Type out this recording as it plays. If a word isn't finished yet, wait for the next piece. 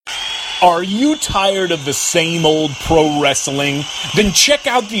Are you tired of the same old pro wrestling? Then check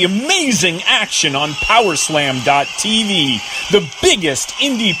out the amazing action on Powerslam.tv, the biggest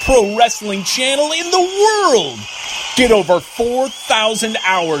indie pro wrestling channel in the world. Get over 4,000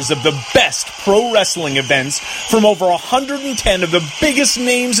 hours of the best pro wrestling events from over 110 of the biggest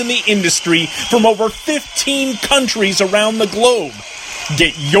names in the industry from over 15 countries around the globe.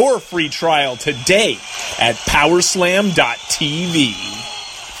 Get your free trial today at Powerslam.tv.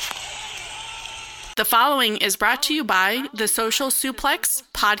 The following is brought to you by the Social Suplex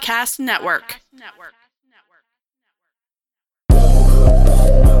Podcast Network.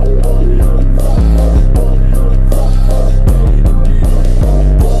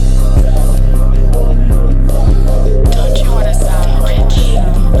 Don't you want to sound rich?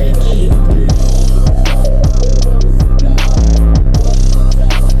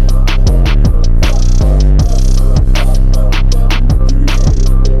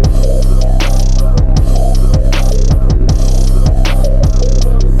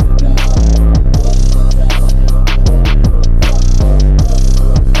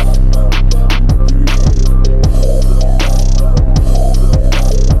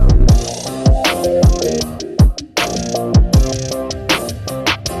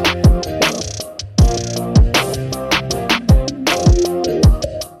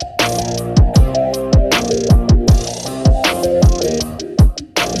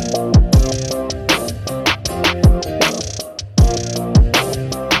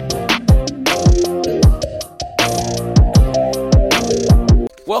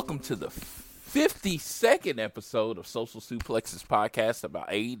 Welcome to the 52nd episode of Social Suplex's podcast about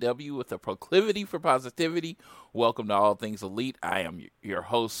AEW with a proclivity for positivity. Welcome to All Things Elite. I am your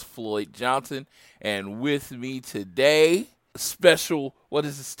host, Floyd Johnson, and with me today, special,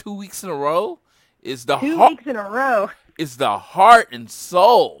 2 weeks in a row? Is the 2 weeks in a row. Is the heart and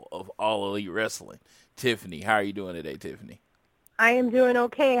soul of All Elite Wrestling. Tiffany, how are you doing today, Tiffany? I am doing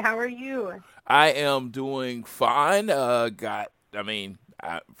okay. How are you? I am doing fine.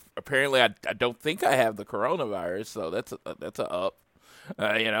 Apparently I don't think I have the coronavirus, so that's a up.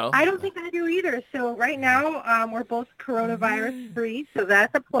 I don't think I do either. So right now, we're both coronavirus free, so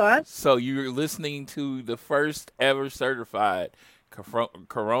that's a plus. So you're listening to the first ever certified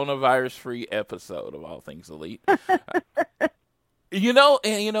coronavirus free episode of All Things Elite. I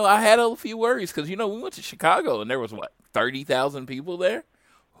had a few worries because we went to Chicago and there was 30,000 people there.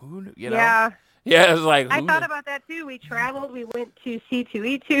 Who knew? Yeah. Yeah, it was like I thought about that too. We traveled. We went to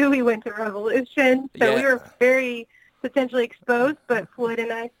C2E2. We went to Revolution. So we were very potentially exposed, but Floyd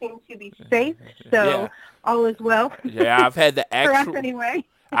and I seem to be safe. So all is well. Yeah, I've had the for us anyway.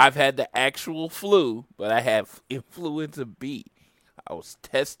 I've had the actual flu, but I have influenza B. I was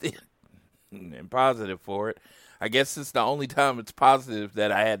tested and positive for it. I guess it's the only time it's positive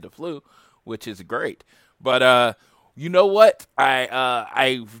that I had the flu, which is great. But you know what?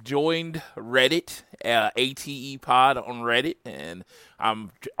 I've joined Reddit, ATE Pod on Reddit, and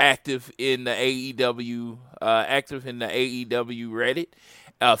I'm active in the AEW Reddit,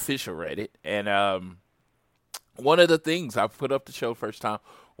 official Reddit. And one of the things I put up the show first time,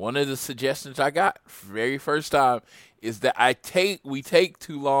 one of the suggestions I got very first time is that we take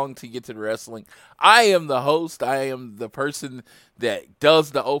too long to get to the wrestling. I am the host. I am the person that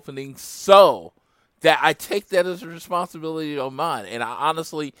does the opening, so that I take that as a responsibility on mine. And I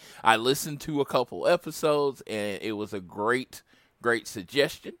listened to a couple episodes, and it was a great, great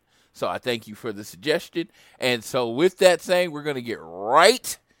suggestion. So I thank you for the suggestion. And so with that saying, we're going to get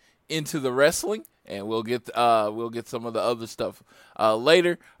right into the wrestling, and we'll get some of the other stuff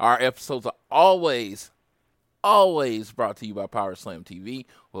later. Our episodes are always brought to you by Powerslam TV.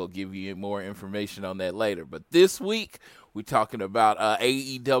 We'll give you more information on that later. But this week, we're talking about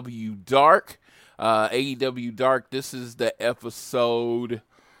AEW Dark. AEW Dark, this is the episode,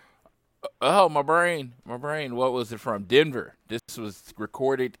 my brain, what was it from? Denver. This was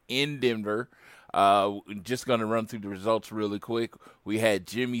recorded in Denver. Just going to run through the results really quick. We had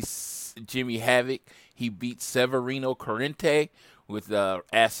Jimmy Havoc. He beat Severino Corrente with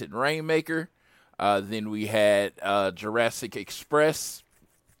Acid Rainmaker. Then we had Jurassic Express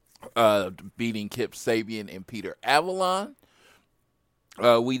beating Kip Sabian and Peter Avalon.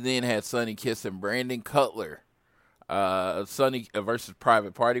 We then had Sonny Kiss and Brandon Cutler. Sonny versus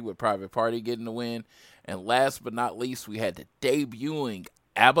Private Party, with Private Party getting the win. And last but not least, we had the debuting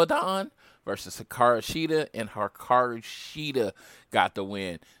Abaddon versus Hikaru Shida, and Hikaru Shida got the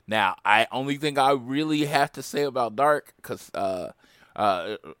win. Now, only thing I really have to say about Dark, is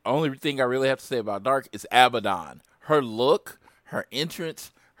Abaddon. Her look, her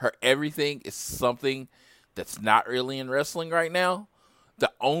entrance, her everything is something that's not really in wrestling right now.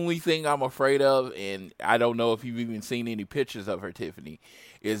 The only thing I'm afraid of, and I don't know if you've even seen any pictures of her, Tiffany,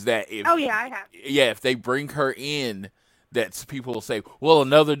 is that if I have. Yeah, if they bring her in, that's people will say, well,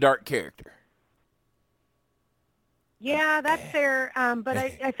 another dark character. Yeah, that's fair. But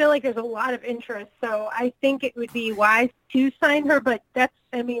I feel like there's a lot of interest, so I think it would be wise to sign her. But I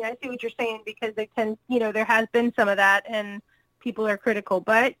see what you're saying, because they tend, there has been some of that, and people are critical.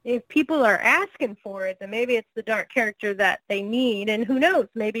 But if people are asking for it, then maybe it's the dark character that they need, and who knows,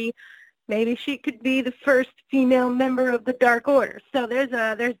 maybe she could be the first female member of the Dark Order. So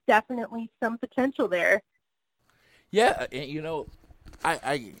there's definitely some potential there. Yeah, and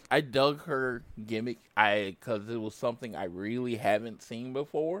I dug her gimmick because it was something I really haven't seen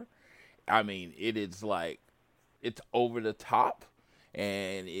before. I mean, it is like, it's over the top,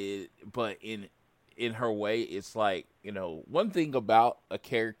 but in her way, it's like, one thing about a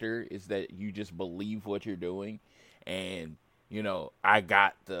character is that you just believe what you're doing, and I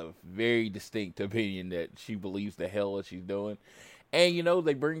got the very distinct opinion that she believes the hell what she's doing, and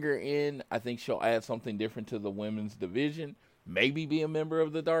they bring her in. I think she'll add something different to the women's division. Maybe be a member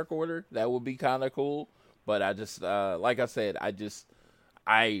of the Dark Order. That would be kind of cool. But I just, like I said,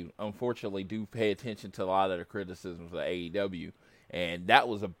 I unfortunately do pay attention to a lot of the criticisms of AEW. And that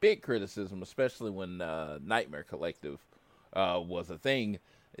was a big criticism, especially when Nightmare Collective was a thing,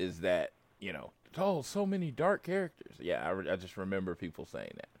 is that, so many dark characters. Yeah, I just remember people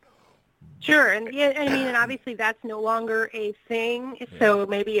saying that. Sure, and and obviously that's no longer a thing, so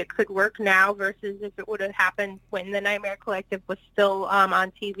maybe it could work now versus if it would have happened when the Nightmare Collective was still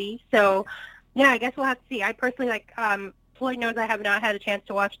on TV. So, yeah, I guess we'll have to see. I personally, Floyd knows I have not had a chance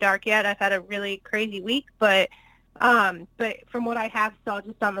to watch Dark yet. I've had a really crazy week, but from what I have saw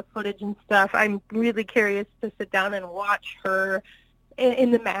just on the footage and stuff, I'm really curious to sit down and watch her in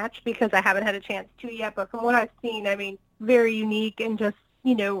the match, because I haven't had a chance to yet. But from what I've seen, very unique, and just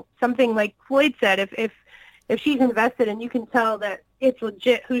something like Floyd said, if she's invested and you can tell that it's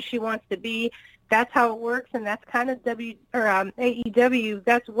legit who she wants to be, that's how it works. And that's kind of AEW.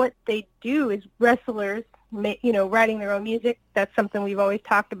 That's what they do, is wrestlers, writing their own music. That's something we've always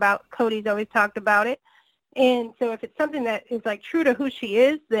talked about. Cody's always talked about it. And so if it's something that is true to who she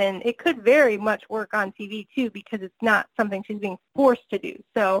is, then it could very much work on TV too, because it's not something she's being forced to do.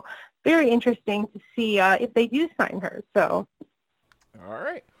 So very interesting to see if they do sign her. So. All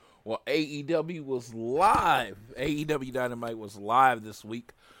right. Well, AEW was live. AEW Dynamite was live this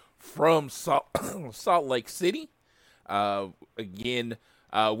week from Salt Lake City. Again,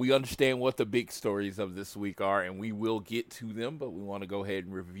 we understand what the big stories of this week are, and we will get to them, but we want to go ahead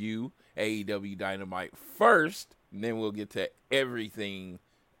and review AEW Dynamite first, and then we'll get to everything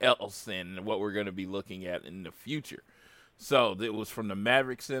else and what we're going to be looking at in the future. So, it was from the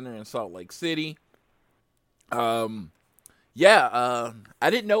Maverick Center in Salt Lake City. I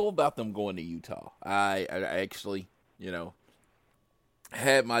didn't know about them going to Utah. I actually,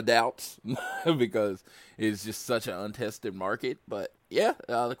 had my doubts because it's just such an untested market. But yeah,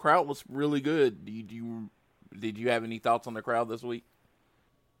 the crowd was really good. Did you have any thoughts on the crowd this week?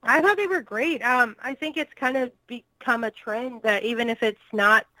 I thought they were great. I think it's kind of become a trend that even if it's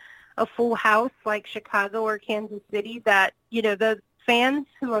not a full house like Chicago or Kansas City, that, the fans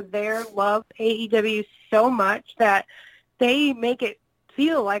who are there love AEW so much that they make it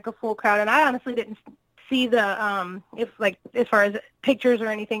feel like a full crowd. And I honestly didn't see the as far as pictures or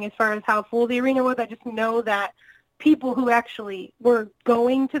anything as far as how full the arena was. I just know that people who actually were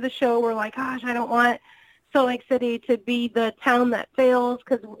going to the show were like, gosh, I don't want Salt Lake City to be the town that fails,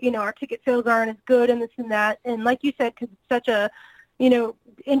 because our ticket sales aren't as good and this and that. And like you said, because it's such a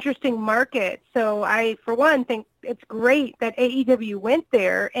interesting market. So I, for one, think it's great that AEW went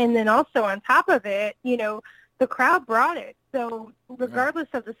there. And then also on top of it, the crowd brought it. So regardless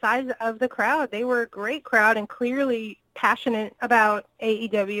of the size of the crowd, they were a great crowd and clearly passionate about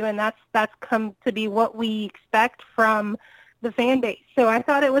AEW, and that's come to be what we expect from the fan base. So I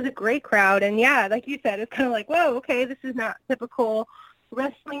thought it was a great crowd. And yeah, like you said, it's kind of like, whoa, okay, this is not typical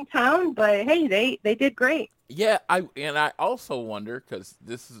wrestling town, but hey, they did great. Yeah, I also wonder, because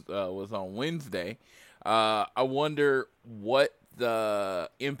this was on Wednesday, I wonder what the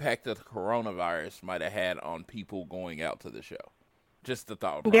impact of the coronavirus might have had on people going out to the show. Just the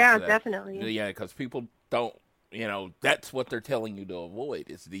thought. Yeah, definitely. Yeah, because people don't, that's what they're telling you to avoid,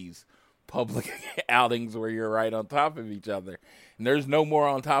 is these public outings where you're right on top of each other. And there's no more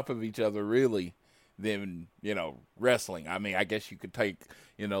on top of each other, really, than, wrestling. I mean, I guess you could take,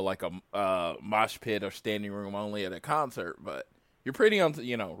 like a mosh pit or standing room only at a concert, but you're pretty on,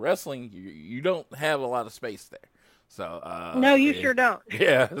 wrestling, you don't have a lot of space there. So no, you sure don't.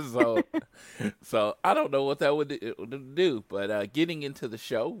 Yeah, so I don't know what that would do, but getting into the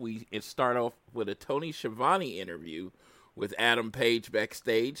show, we start off with a Tony Schiavone interview with Adam Page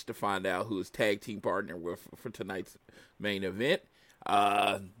backstage to find out who his tag team partner with for tonight's main event.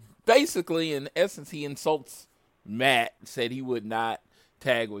 Basically, in essence, he insults Matt, said he would not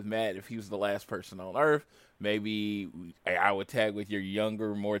tag with Matt if he was the last person on Earth. Maybe I would tag with your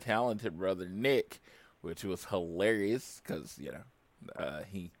younger, more talented brother, Nick, which was hilarious because,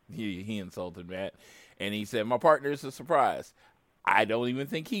 he insulted Matt. And he said, my partner is a surprise. I don't even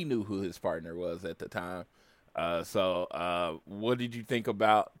think he knew who his partner was at the time. So what did you think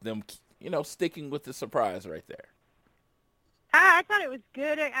about them, sticking with the surprise right there? I thought it was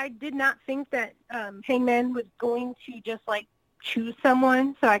good. I did not think that Hangman was going to just, choose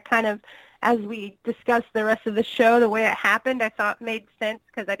someone. So I kind of, as we discussed the rest of the show, the way it happened, I thought made sense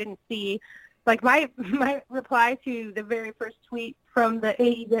because I didn't see, my reply to the very first tweet from the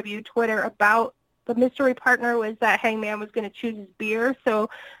AEW Twitter about the mystery partner was that Hangman was going to choose his beer. So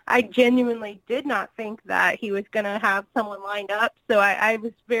I genuinely did not think that he was going to have someone lined up. So I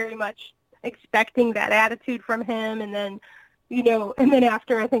was very much expecting that attitude from him. And then, and then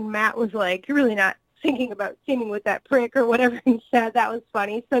after, I think Matt was like, you're really not thinking about teaming with that prick or whatever he said. That was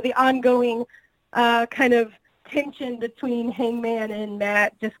funny. So the ongoing kind of tension between Hangman and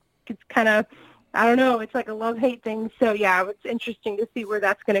Matt just it's kind of, I don't know, it's like a love-hate thing. So, yeah, it's interesting to see where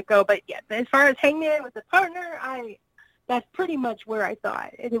that's going to go. But, yeah, as far as Hangman with a partner, that's pretty much where I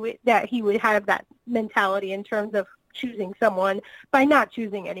thought that he would have that mentality in terms of choosing someone by not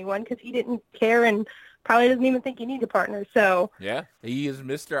choosing anyone because he didn't care and probably doesn't even think he needs a partner. So yeah, he is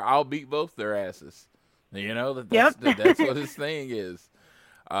Mr. I'll beat both their asses. That's what his thing is.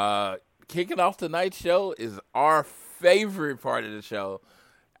 Kicking off tonight's show is our favorite part of the show.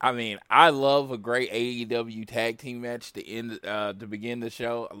 I mean, I love a great AEW tag team match to begin the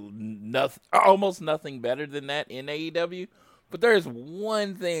show. Almost nothing better than that in AEW. But there's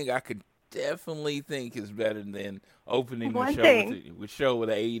one thing I could definitely think is better than opening the show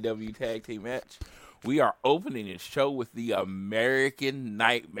with an AEW tag team match. We are opening the show with the American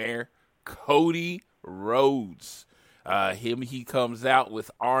Nightmare, Cody Rhodes. He comes out with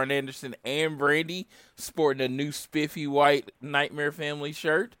Arn Anderson and Brandy sporting a new spiffy white Nightmare Family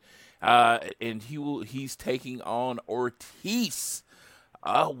shirt. And he's taking on Ortiz.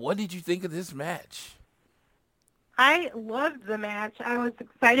 What did you think of this match? I loved the match. I was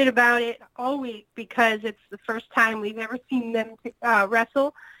excited about it all week because it's the first time we've ever seen them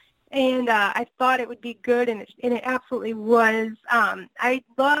wrestle. And I thought it would be good, and it absolutely was. I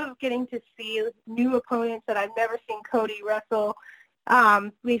love getting to see new opponents that I've never seen Cody wrestle.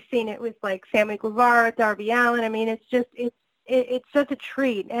 We've seen it with Sammy Guevara, Darby Allin. I mean, it's just a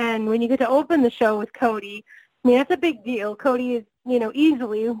treat. And when you get to open the show with Cody, I mean, that's a big deal. Cody is,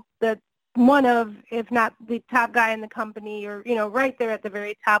 easily the one of, if not the top guy in the company, or right there at the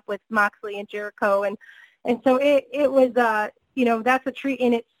very top with Moxley and Jericho, and so it was. That's a treat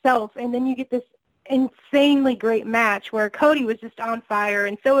in itself. And then you get this insanely great match where Cody was just on fire,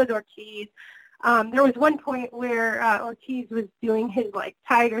 and so was Ortiz. There was one point where Ortiz was doing his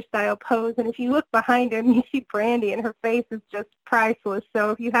tiger-style pose, and if you look behind him, you see Brandy, and her face is just priceless.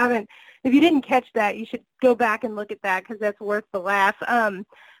 So if you didn't catch that, you should go back and look at that because that's worth the laugh.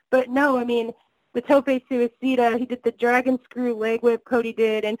 But no, I mean, the tope suicida, he did the dragon screw leg whip, Cody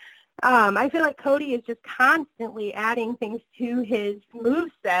did, and I feel like Cody is just constantly adding things to his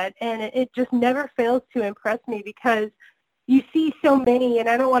moveset, and it just never fails to impress me because you see so many, and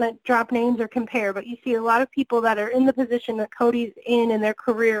I don't want to drop names or compare, but you see a lot of people that are in the position that Cody's in their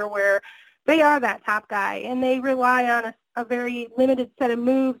career where they are that top guy, and they rely on a very limited set of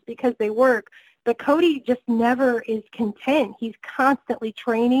moves because they work. But Cody just never is content. He's constantly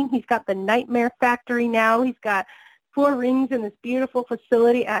training. He's got the Nightmare Factory now. He's got 4 rings in this beautiful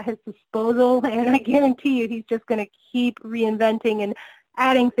facility at his disposal, and I guarantee you he's just going to keep reinventing and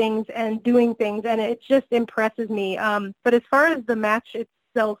adding things and doing things, and it just impresses me. But as far as the match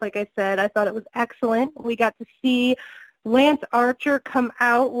itself, like I said, I thought it was excellent. We got to see Lance Archer come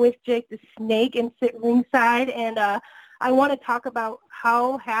out with Jake the Snake and sit ringside, and I want to talk about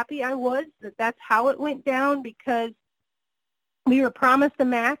how happy I was that that's how it went down, because we were promised a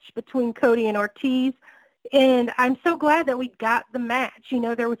match between Cody and Ortiz, and I'm so glad that we got the match.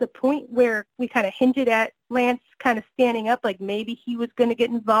 There was a point where we kind of hinted at Lance kind of standing up, like maybe he was going to get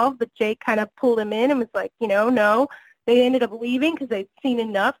involved, but Jake kind of pulled him in and was like, no. They ended up leaving because they'd seen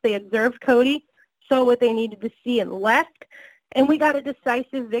enough. They observed Cody, saw what they needed to see, and left. And we got a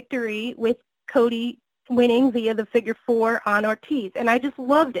decisive victory with Cody winning via the figure 4 on Ortiz. And I just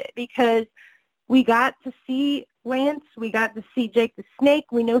loved it because we got to see Lance. We got to see Jake the Snake.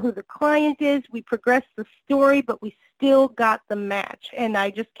 We know who the client is. We progressed the story, but we still got the match. And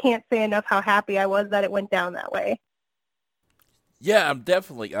I just can't say enough how happy I was that it went down that way. Yeah, I'm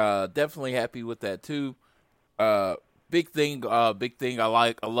definitely happy with that too. Big thing. I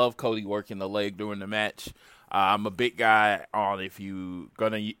love Cody working the leg during the match. I'm a big guy on if you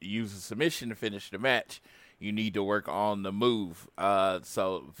gonna use a submission to finish the match, you need to work on the move. I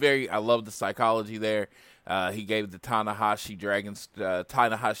love the psychology there. He gave the Tanahashi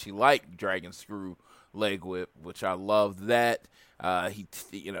like dragon screw leg whip, which I love that.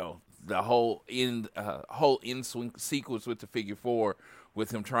 The whole end swing sequence with the figure four,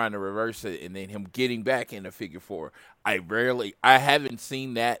 with him trying to reverse it and then him getting back into figure four. I haven't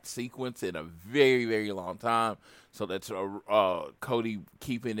seen that sequence in a very, very long time. So that's Cody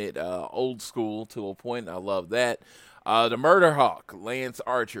keeping it old school to a point. I love that. The Murder Hawk, Lance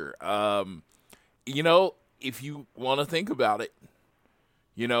Archer. If you want to think about it,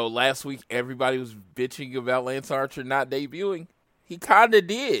 last week everybody was bitching about Lance Archer not debuting. He kind of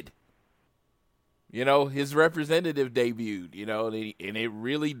did. His representative debuted, and it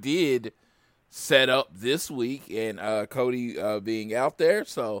really did set up this week and Cody being out there.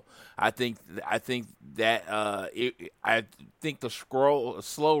 So I think the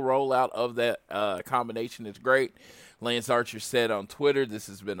slow rollout of that combination is great. Lance Archer said on Twitter, "This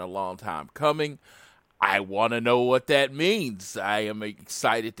has been a long time coming. I want to know what that means." I am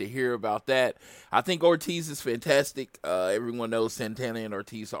excited to hear about that. I think Ortiz is fantastic. Everyone knows Santana and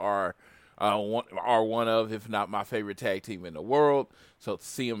Ortiz are one of, if not my favorite tag team in the world. So to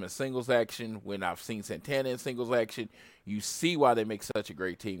see them in singles action, when I've seen Santana in singles action, you see why they make such a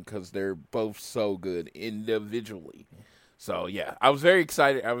great team, because they're both so good individually. So yeah, I was very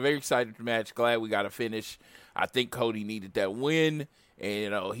excited. I'm very excited for the match. Glad we got a finish. I think Cody needed that win.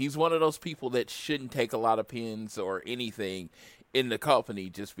 And, he's one of those people that shouldn't take a lot of pins or anything in the company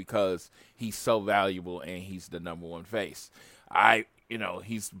just because he's so valuable and he's the number one face.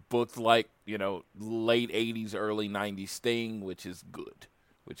 He's booked like, late 80s, early 90s Sting, which is good,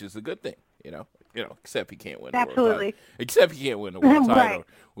 which is a good thing, except he can't win the world title. Except he can't win the world title, Right.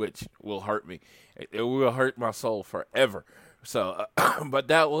 Which will hurt me. It will hurt my soul forever. So, but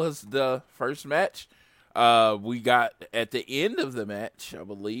that was the first match. We got at the end of the match, I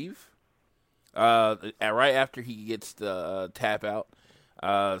believe, right after he gets the tap out,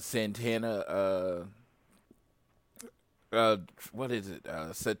 Santana,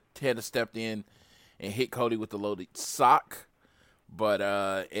 Santana stepped in and hit Cody with the loaded sock, but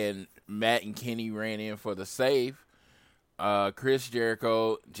and Matt and Kenny ran in for the save. Chris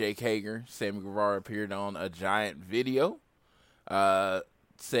Jericho, Jake Hager, Sammy Guevara appeared on a giant video.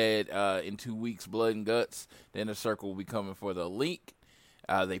 Said in 2 weeks, Blood and Guts, the Inner Circle will be coming for the Elite.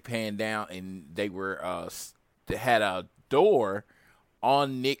 They panned down and they had a door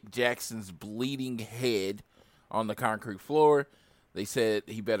on Nick Jackson's bleeding head on the concrete floor. They said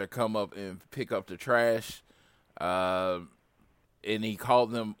he better come up and pick up the trash. And he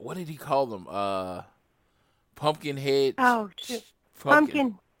called them, what did he call them? Pumpkin head. Oh, shit.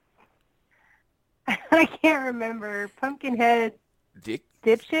 Pumpkin. I can't remember. Pumpkinhead.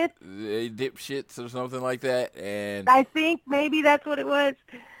 Dipshits? Dipshits or something like that. And I think maybe that's what it was.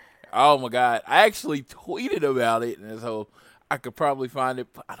 Oh my God. I actually tweeted about it, and so I could probably find it,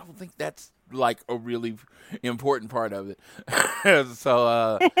 but I don't think that's like a really important part of it.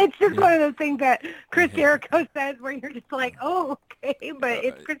 So it's just one of those things that Chris Jericho says where you're just like, oh, okay, but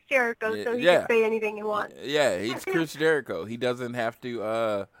it's Chris Jericho, so he can say anything he wants. Yeah, he's Chris Jericho. He doesn't have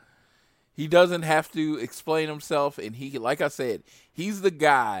to explain himself, and he, like I said, he's the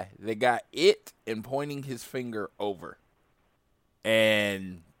guy that got it and pointing his finger over.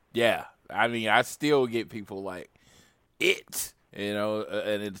 And yeah, I mean, I still get people like it, and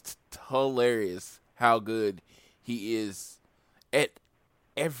it's hilarious how good he is at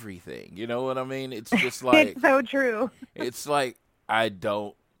everything. You know what I mean? It's just like it's so true. It's like, I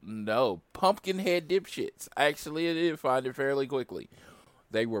don't know. Pumpkinhead dipshits. Actually, I did find it fairly quickly.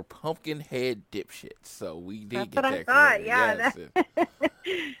 They were Pumpkinhead dipshits, so we did get that correct. Yeah, yes.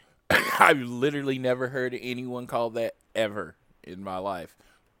 I've literally never heard anyone call that ever in my life.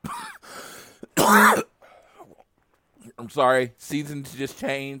 I'm sorry, seasons just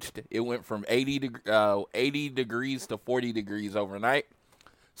changed. It went from 80 degrees to 40 degrees overnight.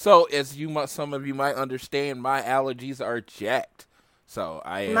 So, as some of you might understand, my allergies are jacked. So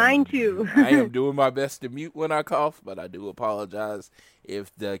mine too. I am doing my best to mute when I cough, but I do apologize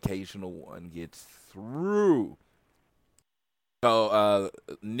if the occasional one gets through. So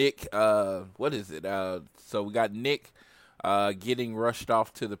Nick, what is it? So we got Nick Getting rushed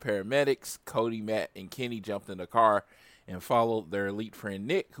off to the paramedics, Cody, Matt, and Kenny jumped in the car and followed their elite friend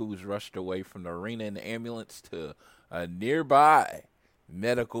Nick, who was rushed away from the arena in the ambulance to a nearby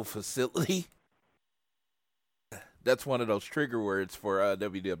medical facility. That's one of those trigger words for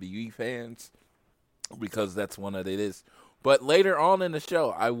WWE fans, because that's one of it is. But later on in the show,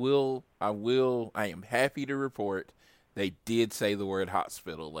 I am happy to report they did say the word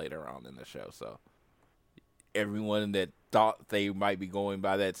hospital later on in the show. So everyone that thought they might be going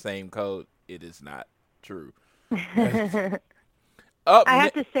by that same code, it is not true. I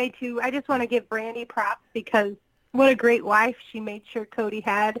have to say, too, I just want to give Brandy props, because what a great wife. She made sure Cody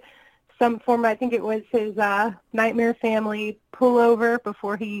had some form, I think it was his Nightmare Family pullover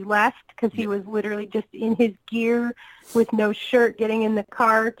before he left, because he was literally just in his gear with no shirt getting in the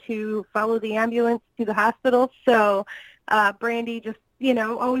car to follow the ambulance to the hospital. So Brandy just,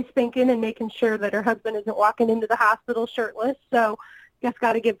 always thinking and making sure that her husband isn't walking into the hospital shirtless. So just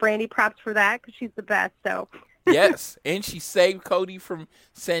got to give Brandy props for that, because she's the best. So. Yes, and she saved Cody from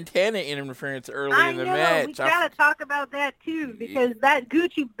Santana interference early in the match. We got to talk about that, too, because that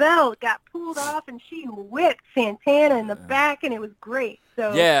Gucci belt got pulled off, and she whipped Santana in the back, and it was great.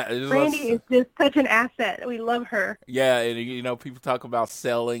 So Brandy is just such an asset. We love her. Yeah, and, people talk about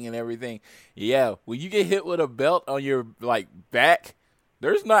selling and everything. Yeah, when you get hit with a belt on your, back,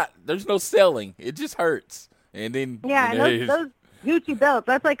 there's no selling. It just hurts. And then... Yeah, those Gucci belts.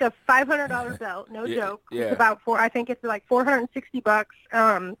 That's like a $500 belt, no joke. Yeah. It's about I think it's like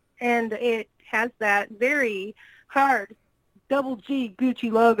 $460. And it has that very hard double G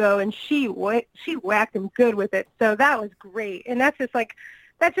Gucci logo, and she whacked him good with it. So that was great. And that's just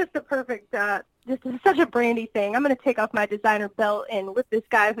the perfect, just such a Brandy thing. I'm going to take off my designer belt and with this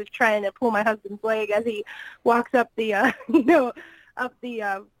guy who's trying to pull my husband's leg as he walks up the, up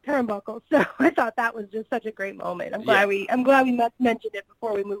the turnbuckle. So I thought that was just such a great moment. I'm glad we mentioned it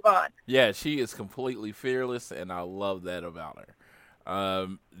before we move on. Yeah, she is completely fearless, and I love that about her.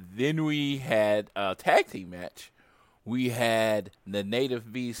 Then we had a tag team match. We had the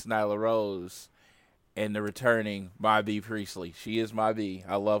native beast Nyla Rose and the returning my B Priestley. She is my B.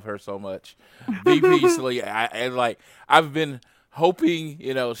 I love her so much. B Priestley, I've been hoping,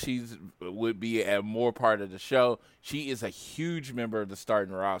 she would be a more part of the show. She is a huge member of the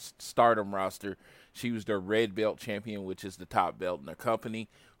Stardom roster. She was their red belt champion, which is the top belt in the company,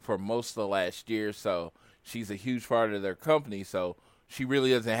 for most of the last year. So she's a huge part of their company. So she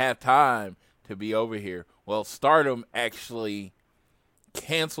really doesn't have time to be over here. Well, Stardom actually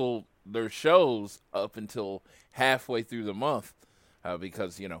canceled their shows up until halfway through the month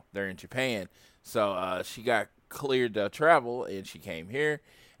because, they're in Japan. So she got cleared to travel, and she came here,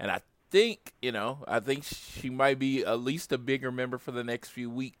 and I think she might be at least a bigger member for the next few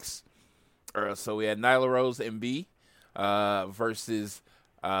weeks. So we had Nyla Rose and B versus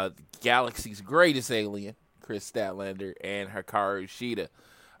Galaxy's greatest alien, Chris Statlander, and Hikaru Shida.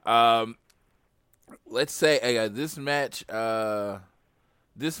 Let's say this match I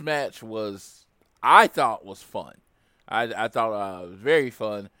thought was fun. I thought it was very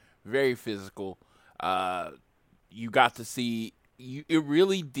fun, very physical. You got to see it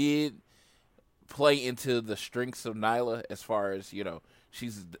really did play into the strengths of Nyla as far as,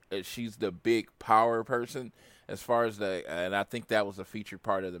 she's the big power person as far as and I think that was a featured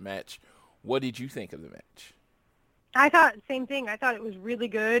part of the match. What did you think of the match? I thought the same thing. I thought it was really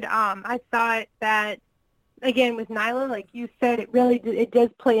good. I thought that, again, with Nyla, like you said, it does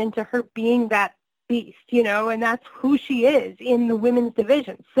play into her being that beast, and that's who she is in the women's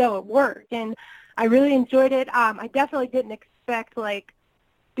division. So it worked, and I really enjoyed it. I definitely didn't expect,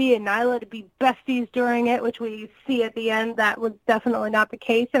 B and Nyla to be besties during it, which we see at the end. That was definitely not the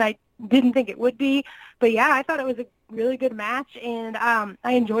case, and I didn't think it would be. But, yeah, I thought it was a really good match, and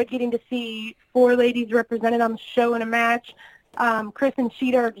I enjoyed getting to see 4 ladies represented on the show in a match. Chris and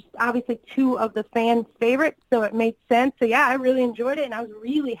Shida are just obviously 2 of the fans' favorites, so it made sense. So, yeah, I really enjoyed it, and I was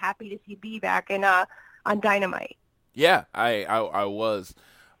really happy to see B back on Dynamite. Yeah, I was.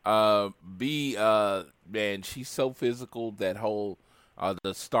 B, man, she's so physical. That whole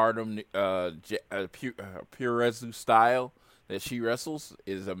the Stardom Purezu style that she wrestles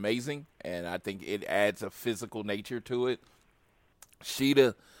is amazing, and I think it adds a physical nature to it.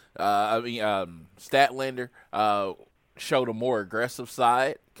 Shida, Statlander, showed a more aggressive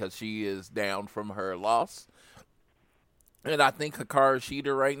side because she is down from her loss. And I think Hikaru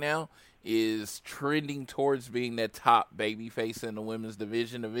Shida right now is trending towards being that top babyface in the women's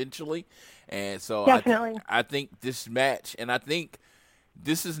division eventually. And so definitely. I think this match, and I think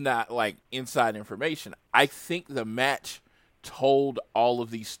this is not inside information, I think the match told all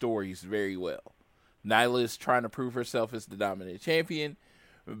of these stories very well. Nyla is trying to prove herself as the dominant champion.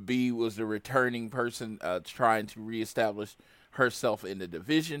 B was the returning person trying to reestablish herself in the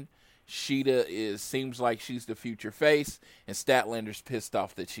division. Sheeta seems like she's the future face, and Statlander's pissed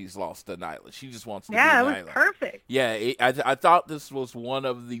off that she's lost to Nyla. She just wants to be Nyla. Yeah, it was perfect. Yeah, I thought this was one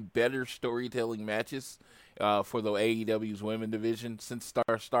of the better storytelling matches for the AEW's women division since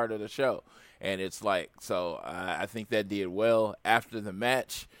the start of the show. And it's like, so I think that did well after the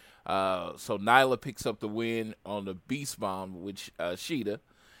match. So Nyla picks up the win on the Beast Bomb, which Sheeta.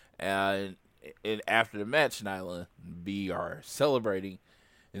 And after the match, Nyla and B are celebrating.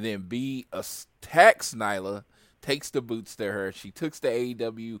 And then B attacks Nyla, takes the boots to her. She took the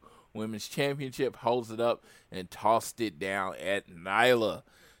AEW Women's Championship, holds it up, and tossed it down at Nyla.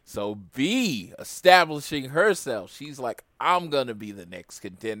 So B establishing herself. She's like, I'm going to be the next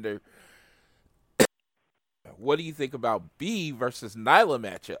contender. What do you think about B versus Nyla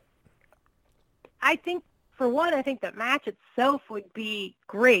matchup? I think, for one, I think that match itself would be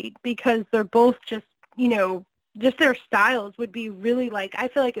great because they're both just, just their styles would be really I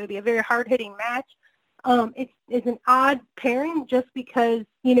feel like it would be a very hard-hitting match. It's an odd pairing just because,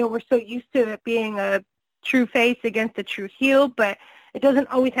 we're so used to it being a true face against a true heel, but it doesn't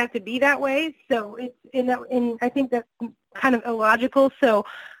always have to be that way. So I think that's kind of illogical. So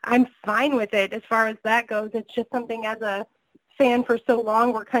I'm fine with it as far as that goes. It's just something as a fan for so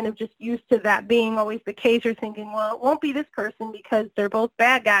long, we're kind of just used to that being always the case, or thinking, well, it won't be this person because they're both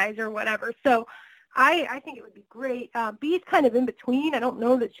bad guys or whatever. So I think it would be great. B's kind of in between. I don't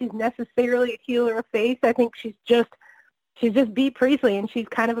know that she's necessarily a heel or a face. I think she's just Bea Priestley, and she's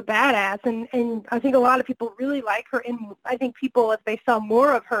kind of a badass. And I think a lot of people really like her. And I think people, if they saw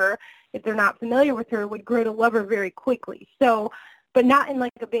more of her, if they're not familiar with her, would grow to love her very quickly. So, but not in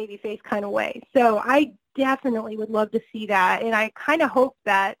a babyface kind of way. So I definitely would love to see that. And I kind of hope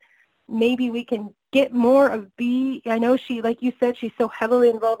that maybe we can get more of Bea. I know she, like you said, she's so heavily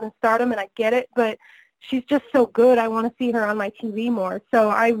involved in Stardom, and I get it, but she's just so good. I want to see her on my TV more. So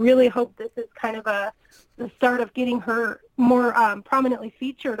I really hope this is kind of the start of getting her more prominently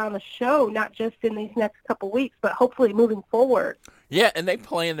featured on the show, not just in these next couple weeks, but hopefully moving forward. Yeah, and they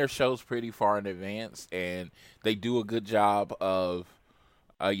plan their shows pretty far in advance, and they do a good job of,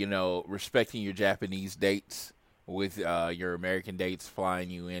 respecting your Japanese dates with your American dates, flying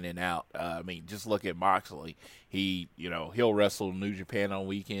you in and out. I mean, just look at Moxley. He'll wrestle New Japan on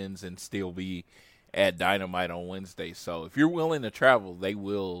weekends and still be at Dynamite on Wednesday. So if you're willing to travel, they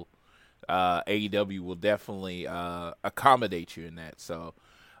will. AEW will definitely accommodate you in that. So,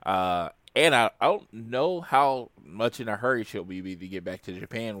 and I don't know how much in a hurry she'll be to get back to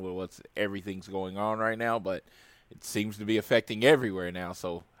Japan with everything's going on right now, but it seems to be affecting everywhere now.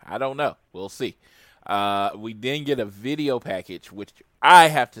 So I don't know. We'll see. We then get a video package, which I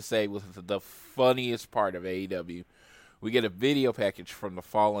have to say was the funniest part of AEW. We get a video package from the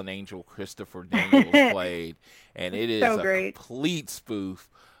Fallen Angel Christopher Daniels played, and it is so a complete spoof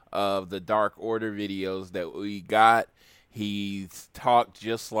of the Dark Order videos that we got. He's talked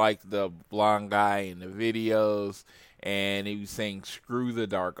just like the blonde guy in the videos, and he was saying, screw the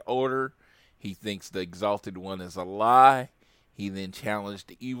Dark Order. He thinks the Exalted One is a lie. He then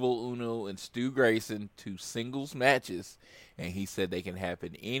challenged Evil Uno and Stu Grayson to singles matches, and he said they can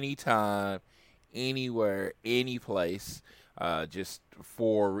happen anytime, anywhere, any place. Just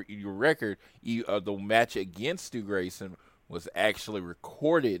for your record, the match against Stu Grayson was actually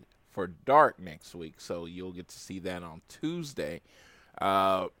recorded for Dark next week, so you'll get to see that on Tuesday.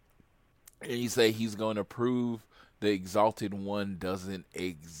 And he said he's going to prove the Exalted One doesn't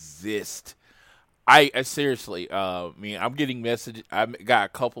exist. I seriously, I'm getting messages. I got a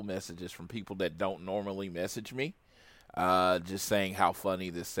couple messages from people that don't normally message me, just saying how funny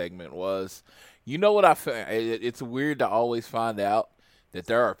this segment was. You know what I found? It's weird to always find out that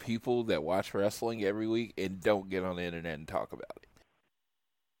there are people that watch wrestling every week and don't get on the internet and talk about it.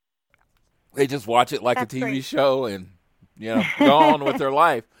 They just watch it like a TV show and, go on with their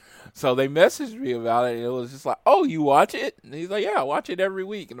life. So they messaged me about it, and it was just like, oh, you watch it? And he's like, yeah, I watch it every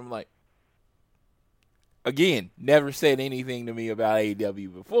week. And I'm like, again, never said anything to me about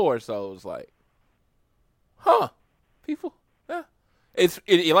AEW before, so it was like, people, yeah.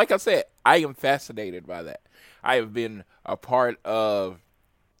 Like I said, I am fascinated by that. I have been a part of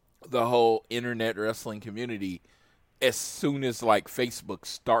the whole internet wrestling community as soon as Facebook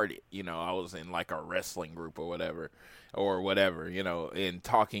started. I was in a wrestling group or whatever, and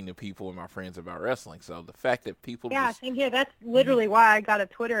talking to people and my friends about wrestling. So the fact that people same here. That's literally why I got a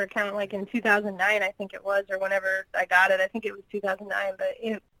Twitter account in 2009, I think it was, or whenever I got it. I think it was 2009,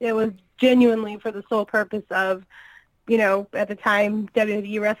 but it was genuinely for the sole purpose of at the time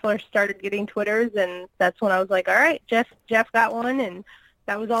WWE wrestlers started getting Twitters, and that's when I was like, all right, Jeff got one, and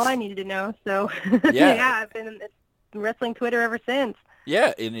that was all I needed to know. So yeah, I've been wrestling Twitter ever since.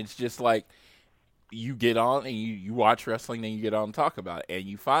 Yeah, and it's just like you get on and you watch wrestling, and you get on and talk about it, and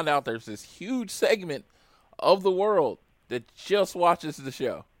you find out there's this huge segment of the world that just watches the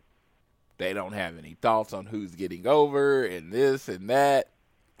show. They don't have any thoughts on who's getting over and this and that.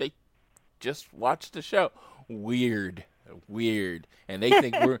 They just watch the show. Weird, and they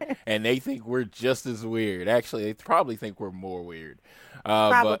think we're just as weird. Actually, they probably think we're more weird.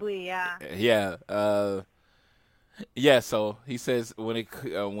 Probably, yeah. Yeah. So he says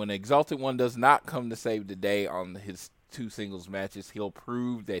when Exalted One does not come to save the day on his 2 singles matches, he'll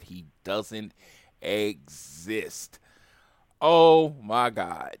prove that he doesn't exist. Oh my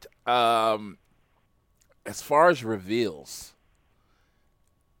God. As far as reveals,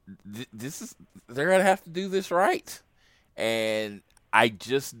 they're gonna have to do this right, and I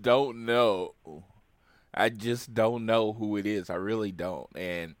just don't know. I just don't know who it is. I really don't,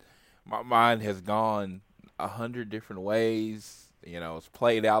 and my mind has gone 100 different ways. It's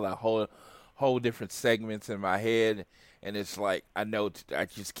played out a whole different segments in my head, and it's like I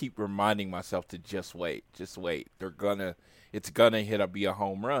just keep reminding myself to just wait. It's gonna be a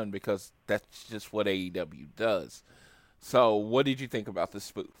home run, because that's just what AEW does. So, what did you think about the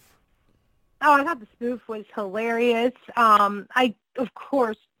spoof? Oh, I thought the spoof was hilarious. I, of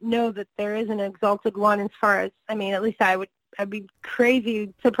course, know that there is an Exalted One as far as, at least I'd be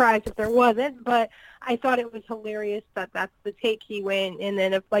crazy surprised if there wasn't, but I thought it was hilarious that that's the take he went. And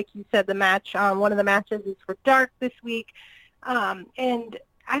then, like you said, the match, one of the matches is for Dark this week. And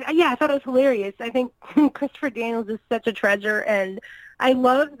I thought it was hilarious. I think Christopher Daniels is such a treasure, and I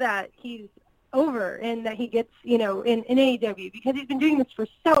love that he's over and that he gets, in AEW, because he's been doing this for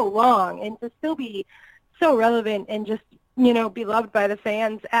so long, and to still be so relevant and just, beloved by the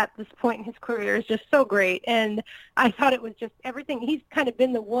fans at this point in his career is just so great. And I thought it was just everything. He's kind of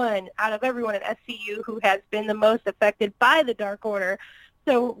been the one out of everyone at SCU who has been the most affected by the Dark Order.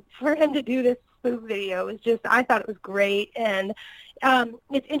 So for him to do this spoof video is just, I thought it was great. And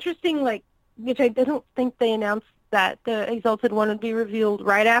it's interesting, which I don't think they announced that the Exalted One would be revealed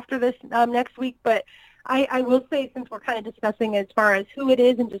right after this next week, but I will say, since we're kind of discussing as far as who it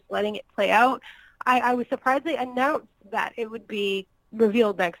is and just letting it play out, I was surprised they announced that it would be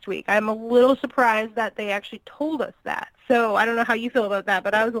revealed next week. I'm a little surprised that they actually told us that. So I don't know how you feel about that,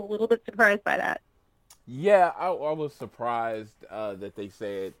 but I was a little bit surprised by that. Yeah, I was surprised that they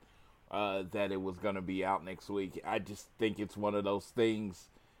said that it was going to be out next week. I just think it's one of those things.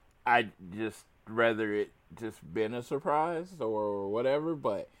 I just rather it just been a surprise or whatever,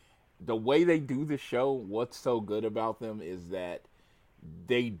 but the way they do the show, what's so good about them is that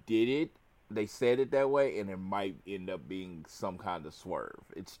they did it, they said it that way, and it might end up being some kind of swerve.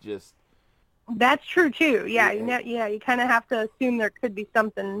 It's just... That's true, too. Yeah, you kind of have to assume there could be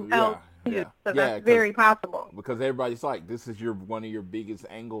something else. So that's very possible. Because everybody's like, this is one of your biggest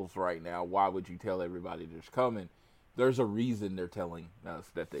angles right now. Why would you tell everybody there's coming? There's a reason they're telling us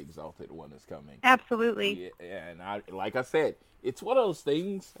that the Exalted One is coming. Absolutely. Yeah, and like I said, it's one of those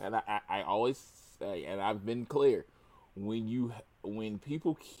things, and I always say, and I've been clear, when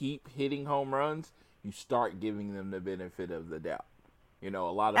people keep hitting home runs, you start giving them the benefit of the doubt. A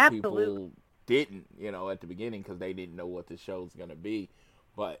lot of people didn't, at the beginning, because they didn't know what the show's going to be.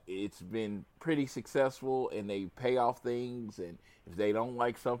 But it's been pretty successful, and they pay off things, and if they don't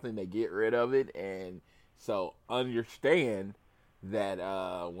like something, they get rid of it. And so understand that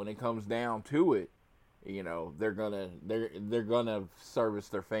when it comes down to it, they're gonna service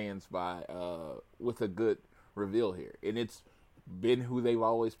their fans by with a good reveal here, and it's been who they've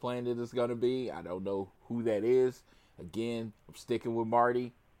always planned it is gonna be. I don't know who that is. Again, I'm sticking with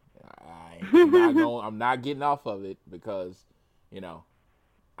Marty. I'm not getting off of it, because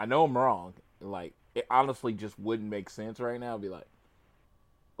I know I'm wrong. Like, it honestly just wouldn't make sense right now. I'd be like,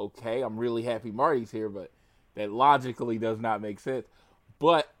 okay, I'm really happy Marty's here, but that logically does not make sense.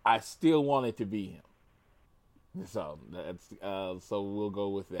 But I still want it to be him. So that's so we'll go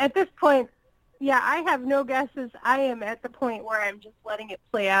with that. At this point, yeah, I have no guesses. I am at the point where I'm just letting it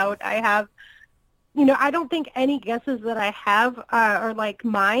play out. I have, I don't think any guesses that I have are like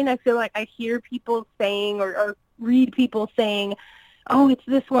mine. I feel like I hear people saying or read people saying, oh, it's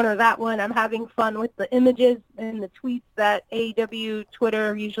this one or that one. I'm having fun with the images and the tweets that AEW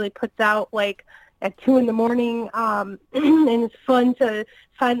Twitter usually puts out, like, at 2 in the morning, and it's fun to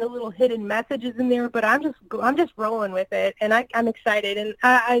find the little hidden messages in there. But I'm just rolling with it, and I'm excited. And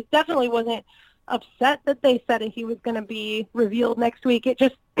I definitely wasn't upset that they said that he was going to be revealed next week. It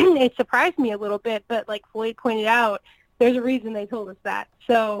just it surprised me a little bit, but like Floyd pointed out, there's a reason they told us that.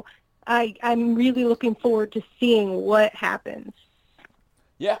 So I'm really looking forward to seeing what happens.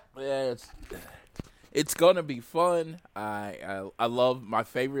 Yeah, it's gonna be fun. I love, my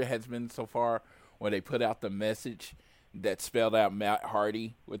favorite has been so far when they put out the message that spelled out Matt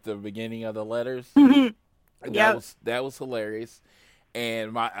Hardy with the beginning of the letters. Mm-hmm. That was hilarious.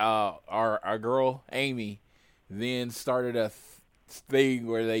 And my our girl Amy then started a thing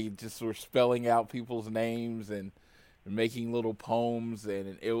where they just were spelling out people's names and making little poems,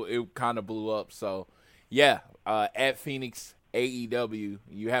 and it kind of blew up. So yeah, at Phoenix AEW,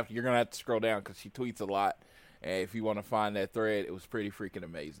 you're gonna have to scroll down because she tweets a lot. And if you want to find that thread, it was pretty freaking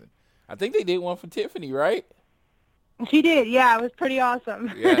amazing. I think they did one for Tiffany, right? She did, yeah. It was pretty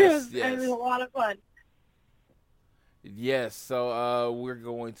awesome. Yes, It was a lot of fun. Yes, so we're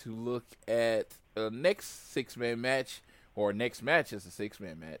going to look at the next six-man match, or next match is a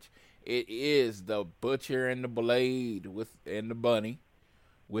six-man match. It is the Butcher and the Blade and the Bunny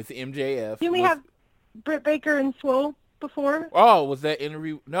with MJF. Didn't we have Britt Baker and Swole before? Oh, was that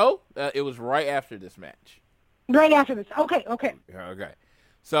interview? No, it was right after this match. Right after this. Okay. Okay.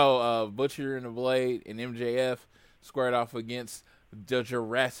 So Butcher and the Blade and MJF squared off against the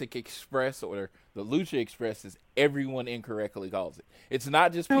Jurassic Express, or the Lucha Express, as everyone incorrectly calls it. It's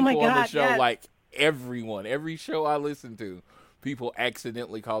not just people on the show, like everyone. Every show I listen to, people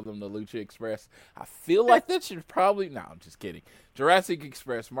accidentally call them the Lucha Express. I feel like that should probably... No, I'm just kidding. Jurassic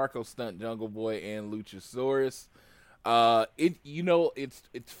Express, Marco Stunt, Jungle Boy, and Luchasaurus.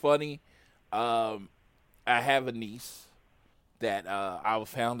 It's funny. I have a niece that I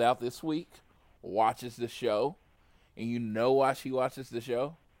found out this week watches the show. And you know why she watches the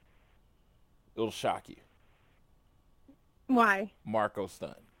show? It'll shock you. Why? Marco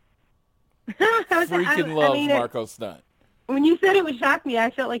Stunt. Freaking loves Marco Stunt. When you said it would shock me,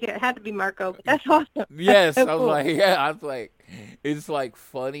 I felt like it had to be Marco. But that's awesome. Yes, that's so cool. I was like, it's like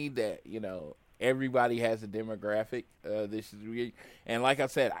funny that, everybody has a demographic this week. And like I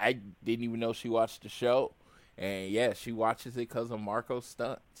said, I didn't even know she watched the show. And yeah, she watches it because of Marco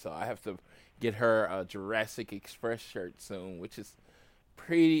Stunt. So I have to get her a Jurassic Express shirt soon, which is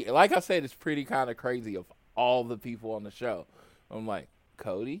pretty, like I said, it's pretty kind of crazy of all the people on the show. I'm like,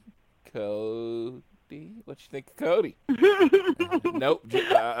 Cody, what you think of Cody? Nope.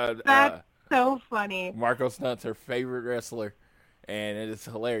 That's so funny. Marco Stunt's her favorite wrestler, and it is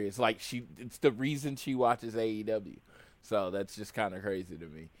hilarious. Like, it's the reason she watches AEW. So that's just kind of crazy to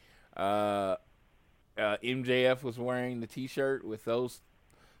me. MJF was wearing the T-shirt with those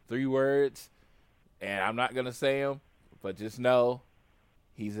 3 words, and I'm not gonna say them, but just know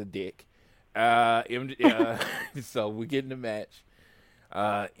he's a dick. So we get in the match.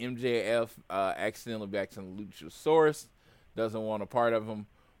 MJF accidentally backs on Luchasaurus, doesn't want a part of him,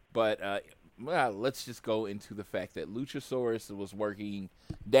 but let's just go into the fact that Luchasaurus was working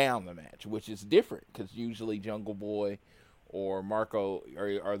down the match, which is different because usually Jungle Boy or Marco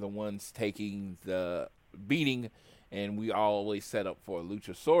are the ones taking the beating, and we always set up for a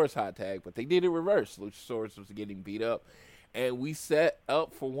Luchasaurus hot tag, but they did it reverse. Luchasaurus was getting beat up, and we set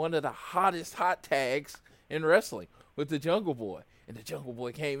up for one of the hottest hot tags in wrestling with the Jungle Boy. And the Jungle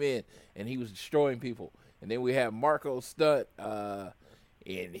Boy came in, and he was destroying people. And then we have Marco Stunt,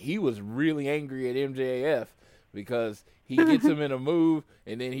 and he was really angry at MJF because he gets him in a move,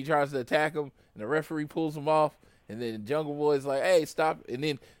 and then he tries to attack him, and the referee pulls him off, and then Jungle Boy's like, hey, stop. And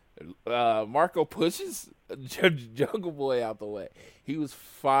then Marco pushes Jungle Boy out the way. He was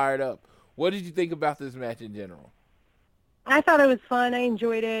fired up. What did you think about this match in general? I thought it was fun. I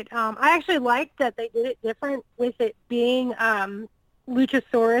enjoyed it. I actually liked that they did it different with it being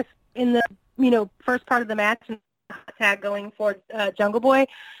Luchasaurus in the first part of the match and tag going for Jungle Boy.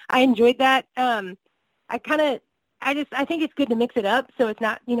 I enjoyed that. I think it's good to mix it up so it's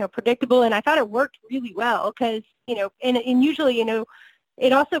not predictable, and I thought it worked really well because and usually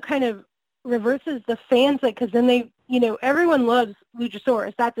it also kind of reverses the fans, because then they everyone loves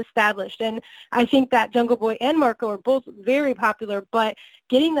Luchasaurus, that's established, and I think that Jungle Boy and Marco are both very popular, but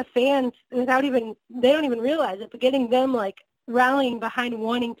getting the fans they don't even realize it, but getting them like rallying behind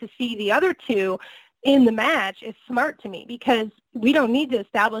wanting to see the other two in the match is smart to me, because we don't need to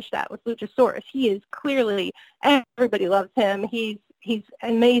establish that with Luchasaurus. He is clearly, everybody loves him. He's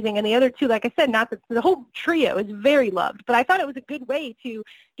amazing. And the other two, like I said, not the whole trio is very loved. But I thought it was a good way to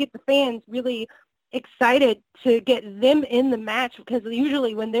get the fans really excited to get them in the match, because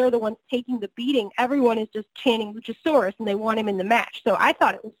usually when they're the ones taking the beating, everyone is just chanting Luchasaurus and they want him in the match. So I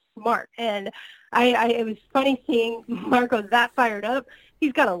thought it was smart. And it was funny seeing Marco that fired up,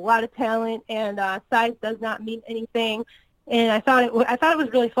 he's got a lot of talent, and size does not mean anything. And I thought it was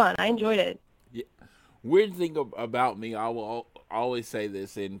really fun. I enjoyed it. Yeah. Weird thing about me, I will always say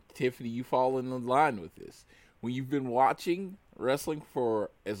this, and Tiffany, you fall in line with this. When you've been watching wrestling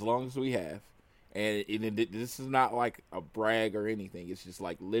for as long as we have, and this is not like a brag or anything, it's just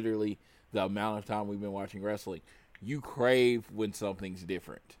like literally the amount of time we've been watching wrestling, you crave when something's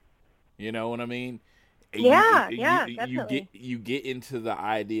different. You know what I mean? Definitely. You get into the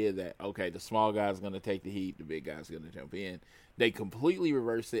idea that, okay, the small guy's going to take the heat, the big guy's going to jump in. They completely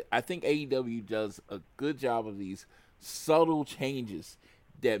reverse it. I think AEW does a good job of these subtle changes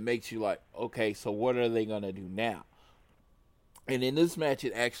that makes you like, okay, so what are they going to do now? And in this match,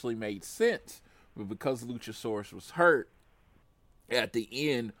 it actually made sense. But because Luchasaurus was hurt, at the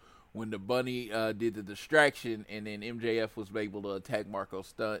end, when the bunny did the distraction, and then MJF was able to attack Marco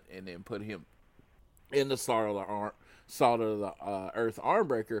Stunt and then put him in the Salt of the Earth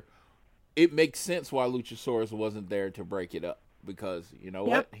Armbreaker, it makes sense why Luchasaurus wasn't there to break it up, because you know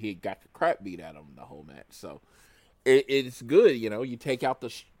what, he got the crap beat out of him the whole match. So it's good, you take out the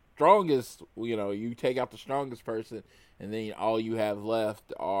strongest, you take out the strongest person, and then all you have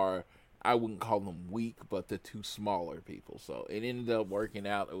left are, I wouldn't call them weak, but the two smaller people. So it ended up working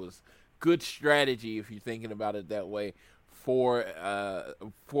out. It was good strategy if you're thinking about it that way for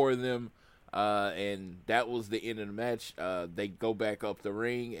them. And that was the end of the match. They go back up the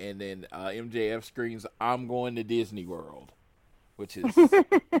ring, and then MJF screams, "I'm going to Disney World," which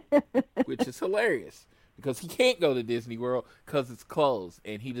is hilarious, because he can't go to Disney World because it's closed,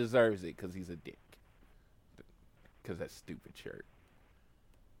 and he deserves it because he's a dick. Because that stupid shirt.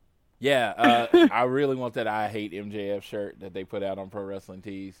 Yeah, I really want that I Hate MJF shirt that they put out on Pro Wrestling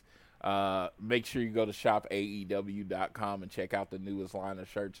Tees. Make sure you go to shopaew.com and check out the newest line of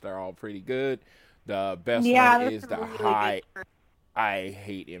shirts. They're all pretty good. The best one is the really I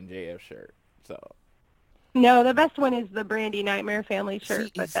Hate MJF shirt. So no, the best one is the Brandy Nightmare Family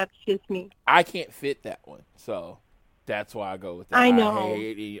shirt, but that's just me. I can't fit that one, so that's why I go with that. I know.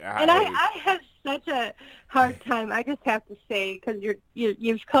 I have such a hard time. I just have to say, because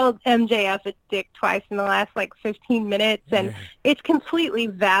you've called MJF a dick twice in the last 15 minutes, and it's completely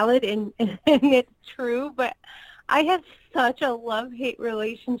valid and it's true. But I have such a love-hate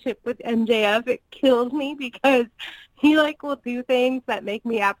relationship with MJF. It kills me, because he will do things that make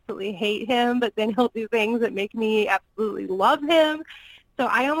me absolutely hate him, but then he'll do things that make me absolutely love him. So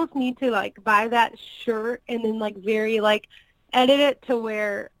I almost need to buy that shirt and then very edit it to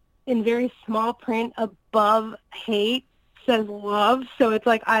where in very small print above hate says love. So it's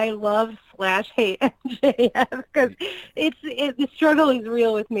I love /hate MJF, because the struggle is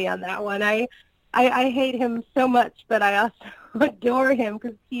real with me on that one. I hate him so much, but I also adore him,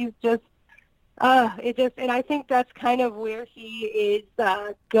 because he's just and I think that's kind of where he is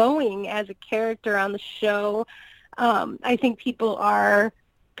going as a character on the show. I think people are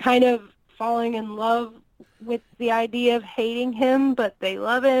kind of falling in love with the idea of hating him, but they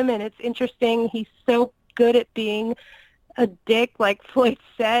love him, and it's interesting. He's so good at being a dick, like Floyd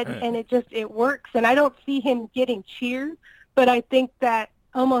said, and it works. And I don't see him getting cheered, but I think that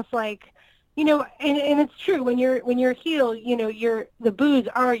almost and it's true, when you're a heel, the boos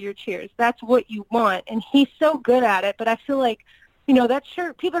are your cheers. That's what you want, and he's so good at it. But I feel that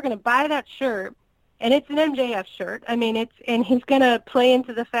shirt, people are going to buy that shirt, and it's an MJF shirt. I mean, and he's going to play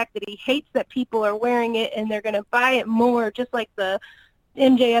into the fact that he hates that people are wearing it, and they're going to buy it more, just like the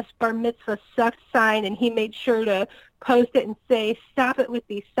MJF Bar Mitzvah sucks sign, and he made sure to post it and say, "Stop it with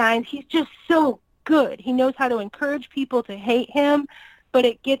these signs." He's just so good. He knows how to encourage people to hate him, but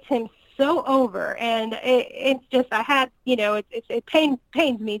it gets him so over. And it's just, it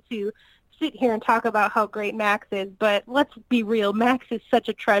pains me to sit here and talk about how great Max is, but let's be real, Max is such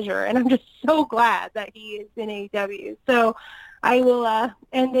a treasure, and I'm just so glad that he is in AEW. So I will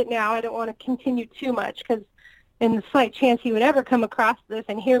end it now. I don't want to continue too much, because in the slight chance he would ever come across this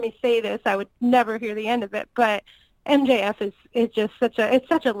and hear me say this, I would never hear the end of it. But MJF is just such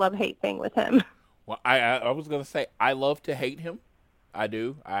a love-hate thing with him. Well, I was going to say, I love to hate him. I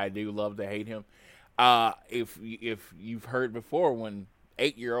do love to hate him. If you've heard before, when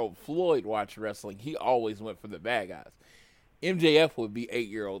 8-year-old Floyd watched wrestling, he always went for the bad guys. MJF would be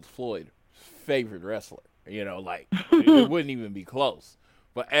 8-year-old Floyd's favorite wrestler. It wouldn't even be close.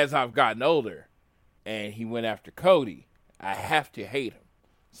 But as I've gotten older, and he went after Cody, I have to hate him.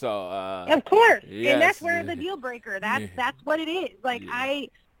 So of course, yes. And that's where the deal breaker. That's what it is.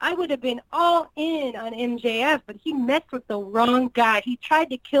 I would have been all in on MJF, but he messed with the wrong guy. He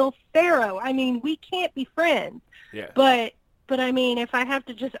tried to kill Pharaoh. I mean, we can't be friends. Yeah. But but I mean, if I have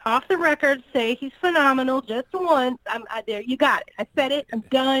to just off the record say he's phenomenal just once, there. You got it. I said it. I'm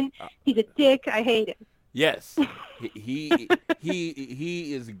done. He's a dick. I hate him. Yes, he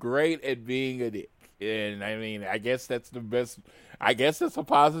is great at being a dick, and I mean, I guess that's the best. I guess that's a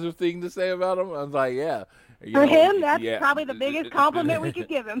positive thing to say about him. I was like, yeah, for him, that's probably the biggest compliment we could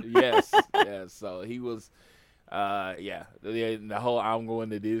give him. Yes. So he was, the whole "I'm going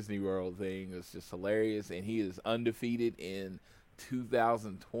to Disney World" thing was just hilarious, and he is undefeated in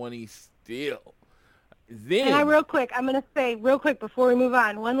 2020 still. Then, and I'm going to say real quick before we move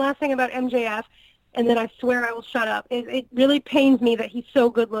on, one last thing about MJF. And then I swear I will shut up. It really pains me that he's so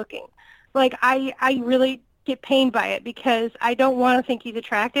good looking. Like, I really get pained by it because I don't want to think he's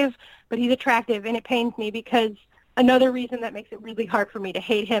attractive, but he's attractive, and it pains me because another reason that makes it really hard for me to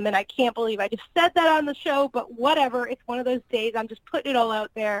hate him, and I can't believe I just said that on the show, but whatever. It's one of those days. I'm just putting it all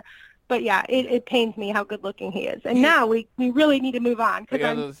out there. But, yeah, it pains me how good looking he is. And now we really need to move on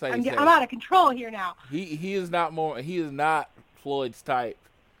because I'm out of control here now. He is not Floyd's type.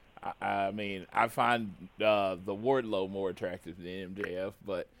 I mean, I find the Wardlow more attractive than MJF,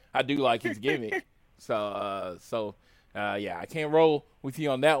 but I do like his gimmick. I can't roll with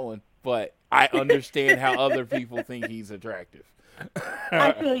you on that one, but I understand how other people think he's attractive.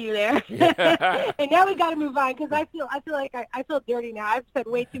 I feel you there. Yeah. And now we got to move on because I feel like I feel dirty now. I've said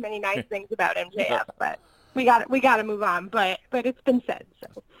way too many nice things about MJF, but we got to move on. But it's been said.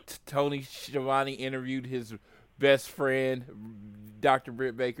 So Tony Schiavone interviewed his best friend, Dr.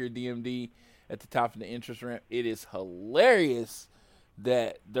 Britt Baker, DMD, at the top of the entrance ramp. It is hilarious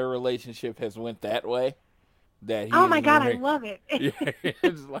that their relationship has went that way. Oh my God, I love it.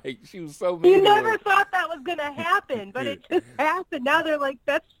 It's like she was so mean. You never thought that was going to happen, but it just happened. Now they're like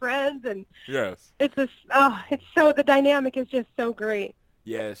best friends, and yes, the dynamic is just so great.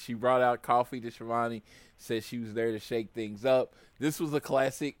 Yeah, she brought out coffee to Schiavone, said she was there to shake things up. This was a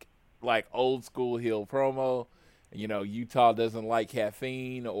classic, like old school heel promo. You know, Utah doesn't like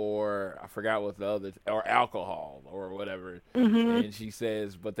caffeine, or I forgot what the other, or alcohol or whatever. Mm-hmm. And she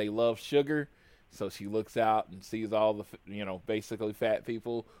says, but they love sugar. So she looks out and sees all the, basically fat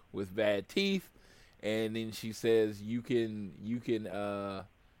people with bad teeth. And then she says, you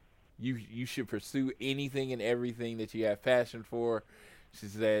should pursue anything and everything that you have passion for. She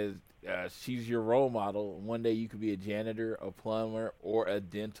says, she's your role model. One day you could be a janitor, a plumber, or a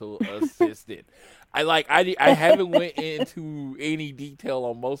dental assistant. I haven't went into any detail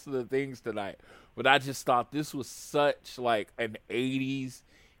on most of the things tonight, but I just thought this was such like an 80s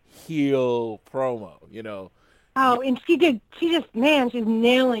heel promo, Oh, and she's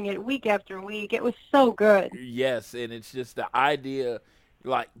nailing it week after week. It was so good. Yes, and it's just the idea,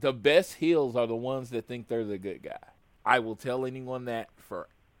 like the best heels are the ones that think they're the good guy. I will tell anyone that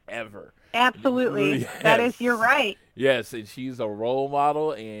forever. Absolutely. Yes. You're right. Yes, and she's a role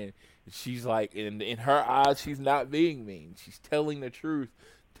model, and she's like, in her eyes, she's not being mean. She's telling the truth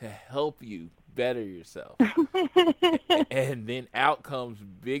to help you better yourself. And then out comes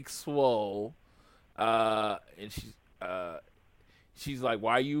Big Swole, and she's like,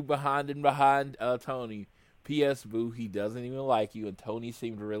 why are you behind Tony? P.S. Boo, he doesn't even like you. And Tony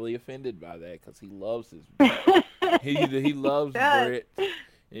seemed really offended by that because he loves his he loves Britt.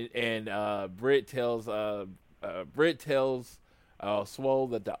 And Britt tells Swole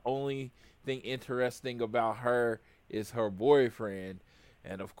that the only thing interesting about her is her boyfriend.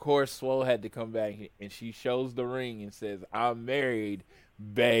 And of course, Swole had to come back, and she shows the ring and says, I'm married,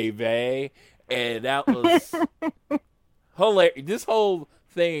 baby. And that was hilarious. This whole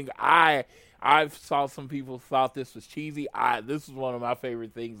thing, I saw some people thought this was cheesy. This was one of my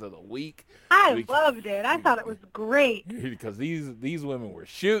favorite things of the week. I loved it. I thought it was great. Because these women were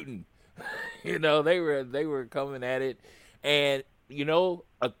shooting. They were coming at it. And,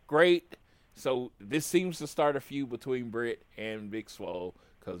 so this seems to start a feud between Britt and Big Swole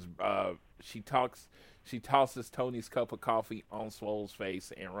because she tosses Tony's cup of coffee on Swole's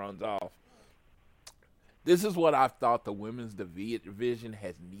face and runs off. This is what I thought the women's division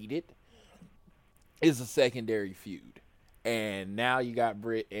has needed, is a secondary feud. And now you got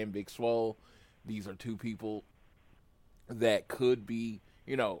Britt and Big Swole. These are two people that could be,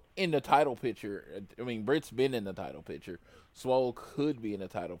 in the title picture. I mean, Britt's been in the title picture. Swole could be in a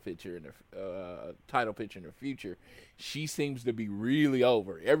title picture in the future. She seems to be really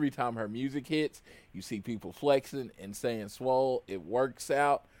over. Every time her music hits, you see people flexing and saying Swole. It works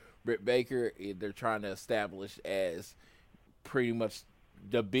out. Britt Baker, they're trying to establish as pretty much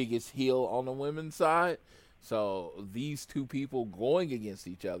the biggest heel on the women's side. So these two people going against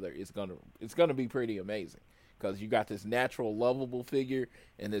each other is gonna be pretty amazing because you got this natural lovable figure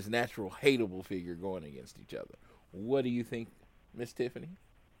and this natural hateable figure going against each other. What do you think Miss Tiffany?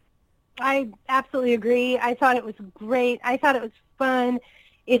 I absolutely agree. I thought it was great. I thought it was fun.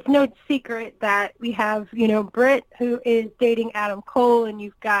 It's no secret that we have, Britt, who is dating Adam Cole, and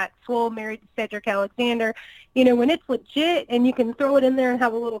you've got Swole married to Cedric Alexander. When it's legit and you can throw it in there and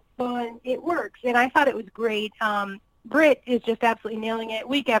have a little fun, it works. And I thought it was great. Britt is just absolutely nailing it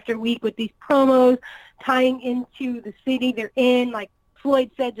week after week with these promos, tying into the city they're in. Like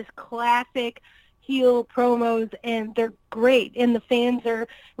Floyd said, just classic heel promos, and they're great, and the fans are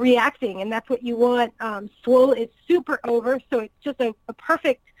reacting, and that's what you want. Swole is super over, so it's just a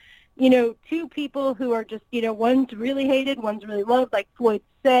perfect, two people who are just, one's really hated, one's really loved, like Floyd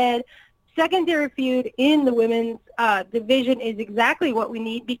said. Secondary feud in the women's division is exactly what we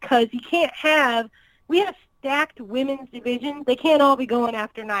need, because we have stacked women's divisions. They can't all be going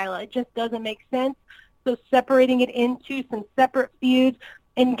after Nyla. It just doesn't make sense. So separating it into some separate feuds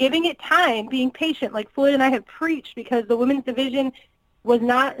and giving it time, being patient, like Floyd and I have preached, because the women's division was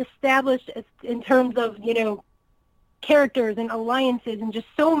not established in terms of, characters and alliances and just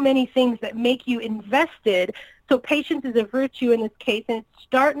so many things that make you invested. So patience is a virtue in this case, and it's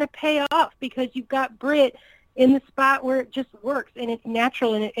starting to pay off, because you've got Britt in the spot where it just works, and it's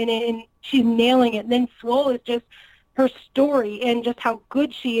natural, and she's nailing it. And then Swole is just her story and just how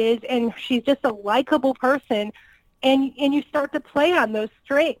good she is, and she's just a likable person. And you start to play on those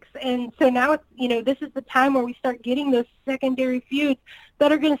strengths. And so now it's, this is the time where we start getting those secondary feuds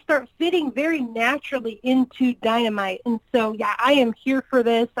that are going to start fitting very naturally into Dynamite. And so, yeah, I am here for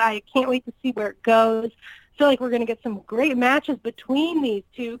this. I can't wait to see where it goes. I feel like we're going to get some great matches between these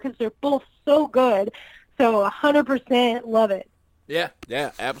two, because they're both so good. So 100% love it. Yeah,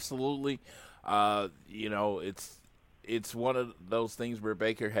 absolutely. It's one of those things where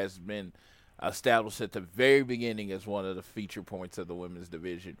Baker has been established at the very beginning as one of the feature points of the women's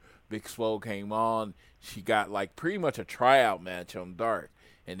division. Big Swole came on. She got pretty much a tryout match on Dark,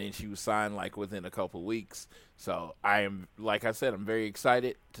 and then she was signed within a couple weeks. So like I said, I'm very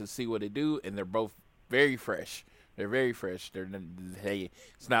excited to see what they do, and they're both very fresh. They're very fresh.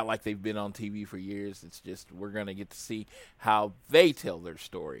 It's not like they've been on TV for years. It's just we're going to get to see how they tell their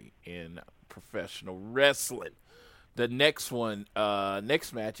story in professional wrestling. The next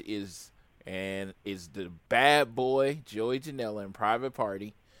match is the Bad Boy Joey Janela and Private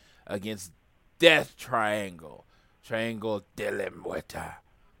Party against Death Triangle de la Muerta,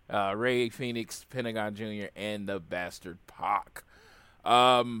 Rey Fenix, Pentagon Jr., and the Bastard Pac.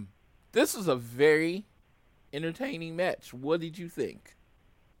 This is a very entertaining match. What did you think?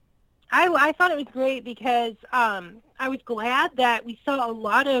 I thought it was great, because I was glad that we saw a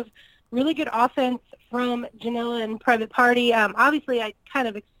lot of really good offense from Janela and Private Party. Obviously, I kind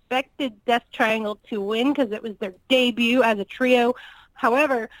of expected Death Triangle to win, because it was their debut as a trio.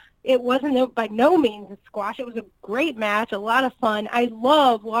 However, it wasn't by no means a squash. It was a great match, a lot of fun. I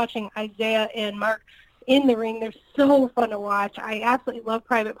love watching Isaiah and Mark in the ring. They're so fun to watch. I absolutely love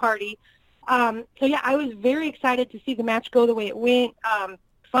Private Party. So, yeah, I was very excited to see the match go the way it went.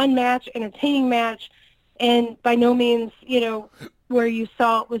 Fun match, entertaining match, and by no means, where you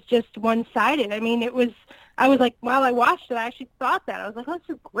saw it was just one-sided. I mean, I was like, while I watched it, I actually thought that. I was like, oh,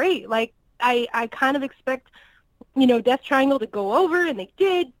 this is great. I kind of expect, Death Triangle to go over, and they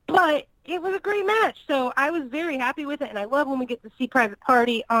did, but it was a great match. So I was very happy with it, and I love when we get to see Private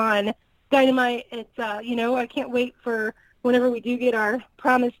Party on Dynamite. It's, I can't wait for whenever we do get our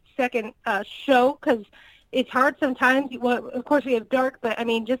promised second show, because it's hard sometimes. Well, of course, we have Dark, but, I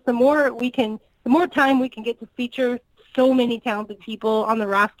mean, just the more time we can get to feature so many talented people on the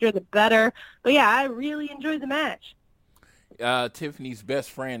roster, the better. But, yeah, I really enjoyed the match. Tiffany's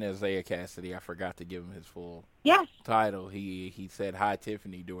best friend, Isaiah Cassidy, I forgot to give him his full title. He said hi,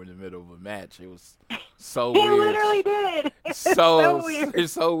 Tiffany, during the middle of a match. It was so he weird. He literally did. So weird.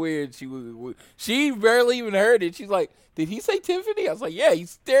 It's so weird. She barely even heard it. She's like, did he say Tiffany? I was like, yeah, he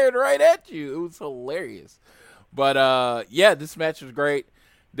stared right at you. It was hilarious. But, this match was great.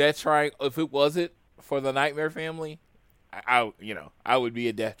 Death Triangle, if it wasn't for the Nightmare family, I would be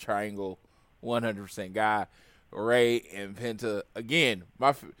a Death Triangle 100% guy. Ray and Penta, again,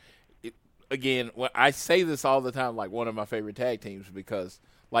 when I say this all the time, one of my favorite tag teams, because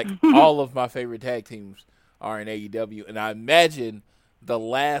all of my favorite tag teams are in AEW, and I imagine the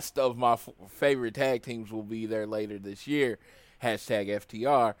last of my favorite tag teams will be there later this year,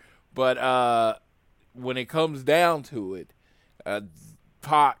 #FTR. But when it comes down to it,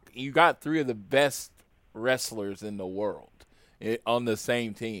 Pac, you got three of the best wrestlers in the world on the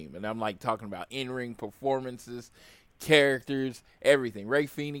same team. And I'm talking about in-ring performances, characters, everything. Rey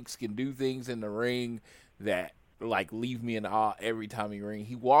Fenix can do things in the ring that like leave me in awe every time he rings.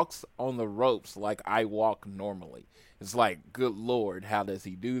 He walks on the ropes like I walk normally. It's like, good Lord, how does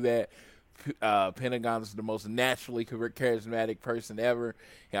he do that? Pentagon is the most naturally charismatic person ever.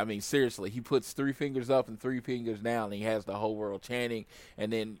 I mean, seriously, he puts 3 fingers up and 3 fingers down, and he has the whole world chanting.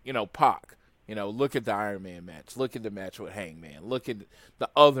 And then, Pac, look at the Iron Man match. Look at the match with Hangman. Look at the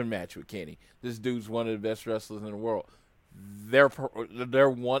other match with Kenny. This dude's one of the best wrestlers in the world. They're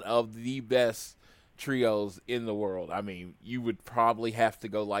one of the best trios in the world. I mean, you would probably have to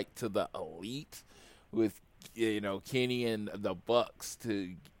go like to the Elite with Kenny and the Bucks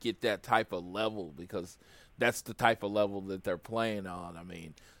to get that type of level, because that's the type of level that they're playing on. I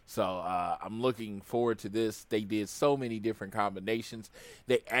mean, so I'm looking forward to this. They did so many different combinations.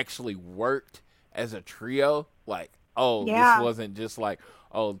 They actually worked as a trio. Like, this wasn't just like,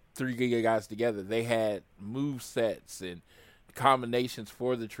 3 guys together. They had move sets and combinations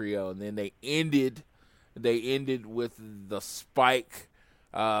for the trio, and then they ended with the spike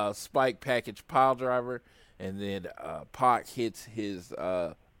package pile driver, and then Pac hits his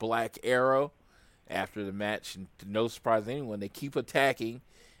black arrow after the match. And to no surprise to anyone, they keep attacking,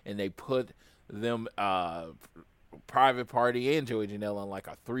 and they put them Private Party and Joey Janela in like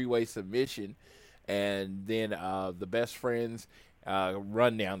a 3-way submission, and then the Best Friends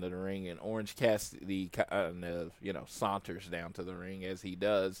run down to the ring, and Orange Cassidy saunters down to the ring as he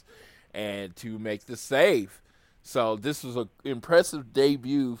does, and to make the save. So this was an impressive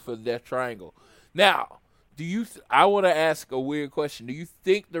debut for Death Triangle. Now, I want to ask a weird question. Do you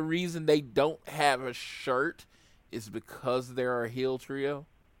think the reason they don't have a shirt is because they're a heel trio?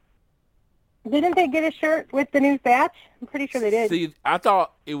 Didn't they get a shirt with the new patch? I'm pretty sure they did. See, I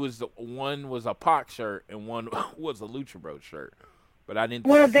thought it was one was a Pac shirt and one was a Lucha Bros shirt, but I didn't.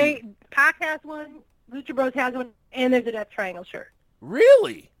 Well, Pac has one, Lucha Bros has one, and there's a Death Triangle shirt.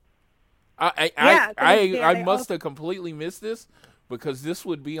 Really? I must also have completely missed this, because this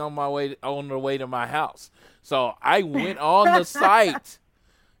would be on the way to my house. So I went on the site,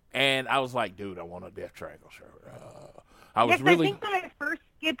 and I was like, dude, I want a Death Triangle shirt. I think when I first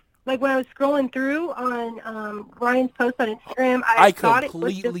skipped, like when I was scrolling through on Ryan's post on Instagram, I thought it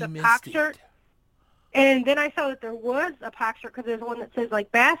was just a Pac shirt. And then I saw that there was a Pac shirt, because there's one that says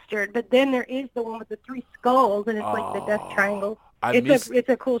like Bastard, but then there is the one with the 3 skulls, and it's like the Death Triangle. It's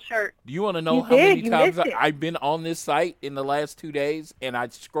a cool shirt. Do you want to know how many times I've been on this site in the last 2 days, and I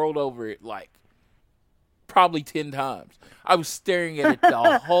scrolled over it like probably 10 times. I was staring at it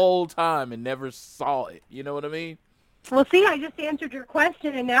the whole time and never saw it. You know what I mean? Well, see, I just answered your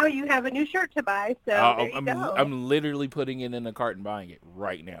question, and now you have a new shirt to buy. So there you go. I'm literally putting it in a cart and buying it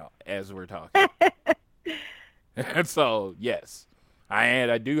right now as we're talking. And so, yes,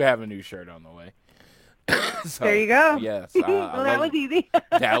 I do have a new shirt on the way. So, there you go. Yes. Well, that was easy.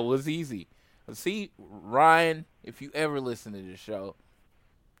 That was easy. See, Ryan, if you ever listen to this show,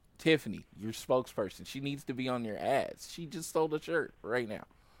 Tiffany, your spokesperson, she needs to be on your ads. She just sold a shirt right now.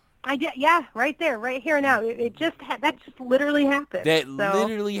 I did, yeah, right there, right here now. That just literally happened.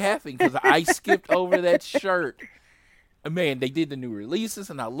 Literally happened, because I skipped over that shirt. Man, they did the new releases,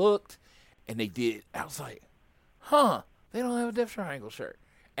 and I looked, and I was like, they don't have a Death Triangle shirt.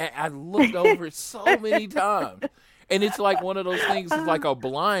 And I looked over it so many times. And it's like one of those things, it's like a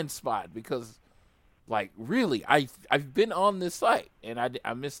blind spot, because, like, really, I've been on this site, and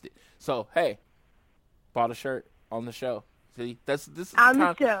I missed it. So, hey, bought a shirt on the show. See, this is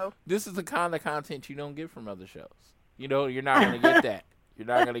the kind of content you don't get from other shows. You're not going to get that. You're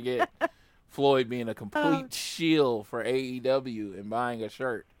not going to get Floyd being a complete shield for AEW and buying a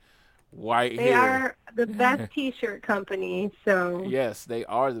shirt. They are the best T-shirt company, so... Yes, they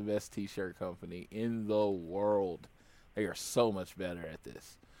are the best T-shirt company in the world. They are so much better at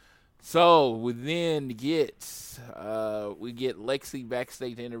this. So, we then get Lexi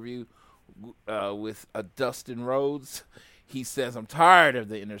backstage interview with Dustin Rhodes. He says, I'm tired of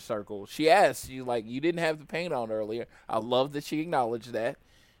the Inner Circle. She asks, you didn't have the paint on earlier. I love that she acknowledged that.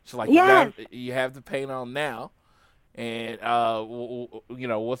 She's like, yes. you have the paint on now. And,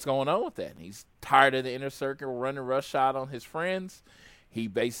 what's going on with that? And he's tired of the Inner Circle running roughshod on his friends. He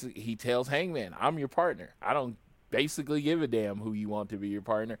tells Hangman, I'm your partner. I don't basically give a damn who you want to be your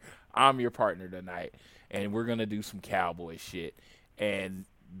partner. I'm your partner tonight. And we're going to do some cowboy shit. And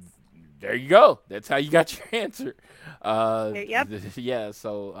there you go. That's how you got your answer. Yep. Yeah,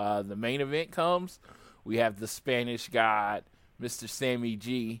 so the main event comes. We have the Spanish God, Mr. Sammy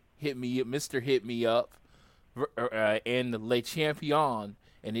G, Mr. Hit Me Up, and the Le Champion,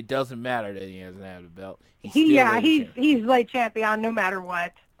 and it doesn't matter that he doesn't have the belt. He's Le Champion no matter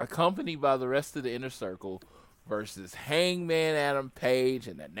what. Accompanied by the rest of the Inner Circle versus Hangman Adam Page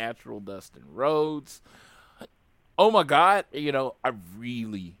and the Natural Dustin Rhodes. oh my God, I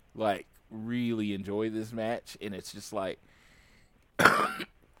really enjoy this match. And it's just like,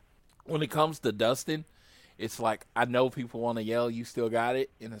 when it comes to Dustin, it's like, I know people want to yell, "You still got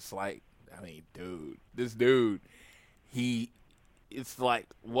it." And it's like, I mean, this dude, it's like,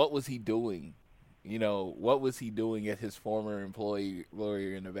 what was he doing? What was he doing at his former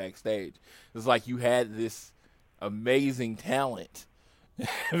employer in the backstage? It's like you had this amazing talent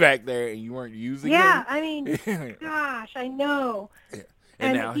back there and you weren't using it. Yeah, I mean, gosh, I know. Yeah.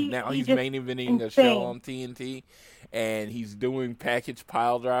 And now he's main eventing a show on TNT, and he's doing package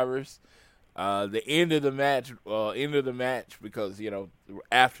pile drivers. The end of the match, because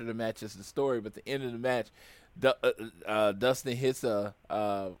after the match is the story, but the end of the match, Dustin hits a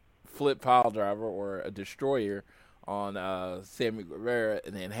flip pile driver or a destroyer on Sammy Guevara,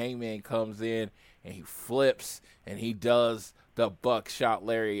 and then Hangman comes in and he flips and he does the buckshot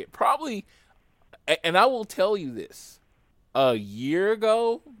lariat. Probably, and I will tell you this, a year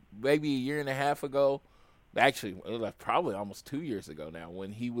ago, maybe a year and a half ago, actually, it was probably almost 2 years ago now,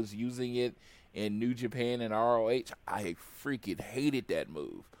 when he was using it in New Japan and ROH, I freaking hated that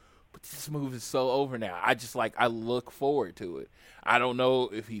move. But this move is so over now. I look forward to it. I don't know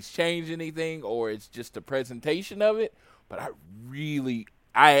if he's changed anything or it's just the presentation of it, but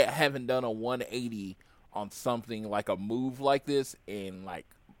I haven't done a 180 on something like a move like this in like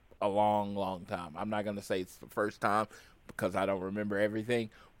a long, long time. I'm not going to say it's the first time because I don't remember everything,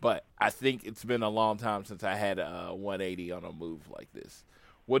 but I think it's been a long time since I had a 180 on a move like this.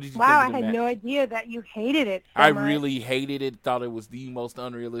 What did you think of the I had no idea that you hated it so I much. really hated it, thought it was the most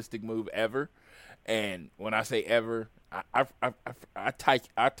unrealistic move ever. And when I say ever,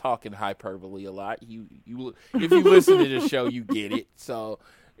 I talk in hyperbole a lot. You if you listen to the show, you get it. So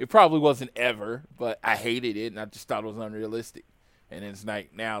it probably wasn't ever, but I hated it, and I just thought it was unrealistic. And it's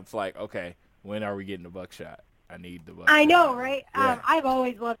like, now it's like, okay, when are we getting the buckshot? I need the buckshot. I know, right? Yeah. I've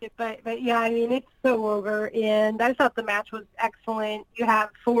always loved it, but yeah, I mean, it's so over, and I thought the match was excellent. You have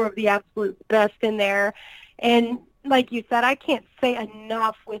 4 of the absolute best in there, and like you said, I can't say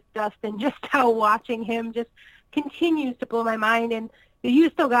enough with Dustin, just how watching him just continues to blow my mind, and you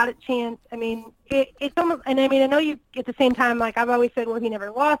still got a chance. I mean, it's almost, and I mean, I know you, at the same time, like I've always said, well, he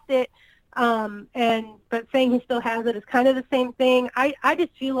never lost it, but saying he still has it is kind of the same thing. I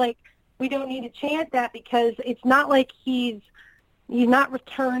just feel like we don't need to chant that because it's not like he's not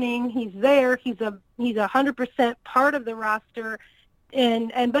returning. He's there. He's 100% part of the roster,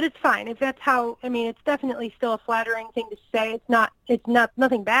 but it's fine if that's how. I mean, it's definitely still a flattering thing to say. It's not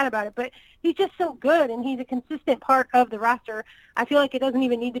nothing bad about it, but he's just so good and he's a consistent part of the roster. I feel like it doesn't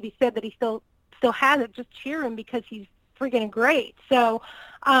even need to be said that he still has it. Just cheer him because he's freaking great. So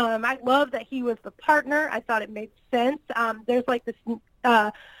I love that he was the partner. I thought it made sense. There's like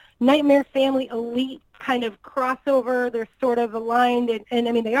this Nightmare Family Elite kind of crossover. They're sort of aligned, and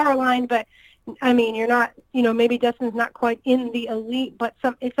I mean, they are aligned, but I mean, you're not, maybe Dustin's not quite in the Elite, but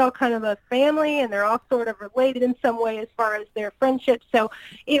it's all kind of a family, and they're all sort of related in some way as far as their friendship. So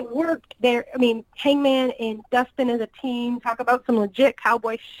it worked there. I mean, Hangman and Dustin as a team, talk about some legit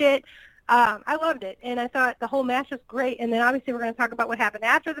cowboy shit. I loved it, and I thought the whole match was great. And then obviously we're going to talk about what happened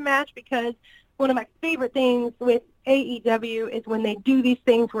after the match, because one of my favorite things with AEW is when they do these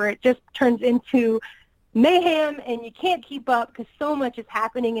things where it just turns into mayhem and you can't keep up because so much is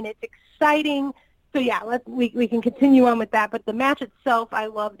happening and it's exciting. So yeah, we can continue on with that. But the match itself, I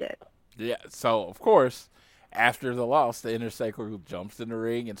loved it. Yeah. So of course, after the loss, the Inner Circle Group jumps in the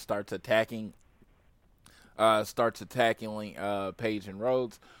ring and starts attacking Page and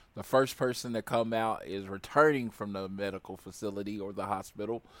Rhodes. The first person to come out is returning from the medical facility or the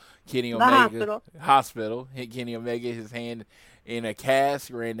hospital. Kenny Omega. Hospital. Hit Kenny Omega, his hand in a cast,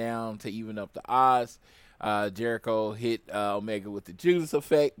 ran down to even up the odds. Jericho hit Omega with the Judas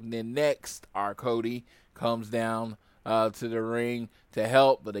effect. And then next, our Cody comes down to the ring to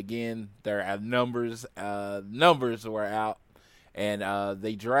help. But again, their numbers were out. And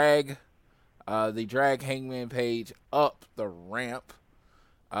they drag Hangman Page up the ramp.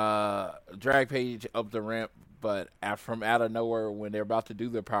 Drag Page up the ramp, but from out of nowhere, when they're about to do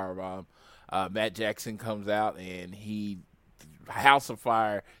their powerbomb, Matt Jackson comes out and he House of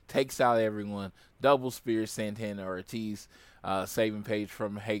Fire takes out everyone, double spear Santana Ortiz, saving Page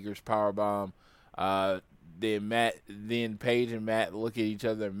from Hager's powerbomb. Then Page and Matt look at each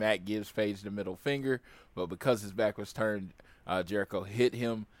other, and Matt gives Page the middle finger, but because his back was turned, Jericho hit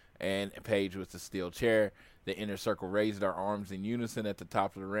him and Page with the steel chair. The Inner Circle raised their arms in unison at the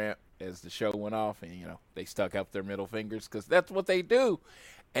top of the ramp as the show went off, and they stuck up their middle fingers because that's what they do.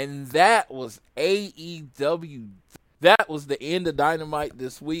 And that was AEW. That was the end of Dynamite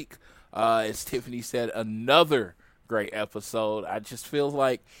this week. As Tiffany said, another great episode. I just feel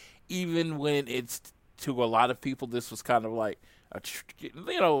like even when it's to a lot of people, this was kind of like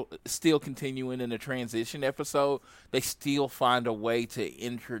still continuing in a transition episode, they still find a way to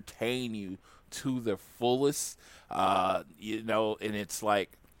entertain you to the fullest. And it's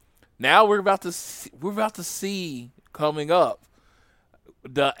like now we're about to see coming up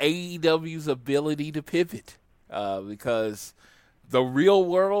the AEW's ability to pivot, because the real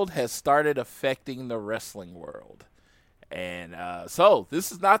world has started affecting the wrestling world. And so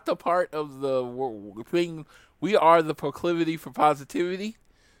this is not the part of the thing. We are the proclivity for positivity,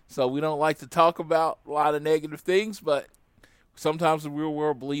 so we don't like to talk about a lot of negative things, but sometimes the real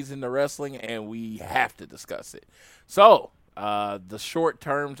world bleeds into wrestling, and we have to discuss it. So the short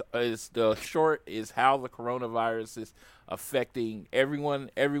is how the coronavirus is affecting everyone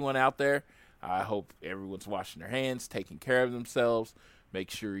out there. I hope everyone's washing their hands, taking care of themselves.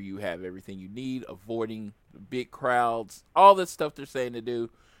 Make sure you have everything you need, avoiding big crowds, all that stuff they're saying to do.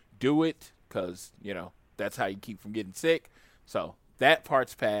 Do it, because, that's how you keep from getting sick. So that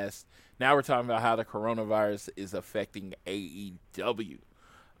part's passed. Now we're talking about how the coronavirus is affecting AEW.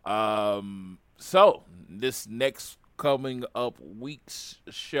 So this next coming up week's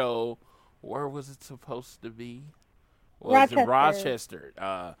show, where was it supposed to be? Rochester,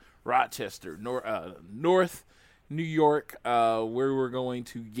 North New York, where we're going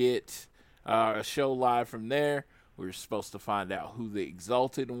to get a show live from there. We're supposed to find out who the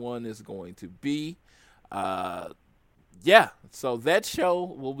Exalted One is going to be. So that show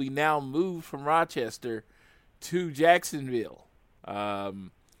will be now moved from Rochester to Jacksonville.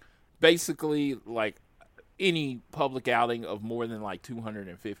 Basically, like any public outing of more than like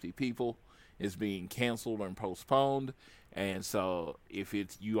 250 people is being canceled and postponed. And so if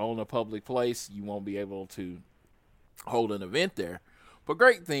you own a public place, you won't be able to hold an event there. But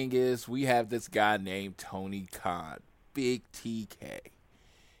great thing is we have this guy named Tony Khan, Big TK.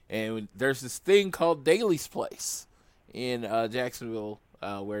 And there's this thing called Daly's Place in Jacksonville,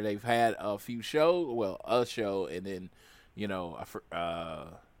 where they've had a few shows, a show, and then,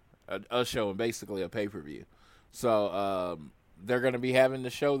 a show and basically a pay-per-view. So they're going to be having the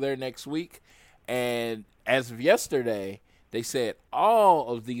show there next week. And as of yesterday, they said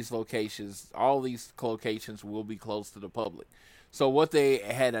all these locations will be closed to the public. So what they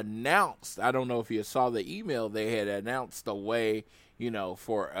had announced, I don't know if you saw the email, they had announced a way,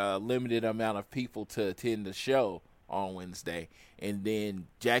 for a limited amount of people to attend the show on Wednesday. And then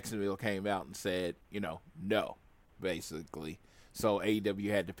Jacksonville came out and said, no, basically. So AEW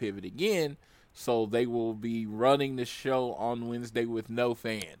had to pivot again. So they will be running the show on Wednesday with no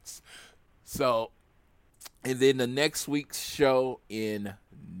fans. So, and then the next week's show in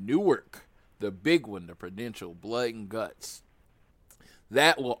Newark, the big one, the Prudential Blood and Guts,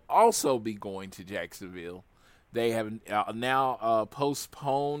 that will also be going to Jacksonville. They have now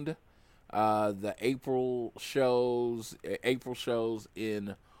postponed the April shows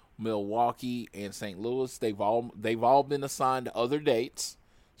in Milwaukee and St. Louis. They've all been assigned to other dates.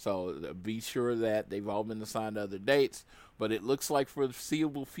 So be sure that they've all been assigned to other dates. But it looks like for the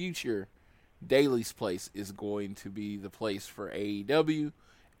foreseeable future, Daly's Place is going to be the place for AEW,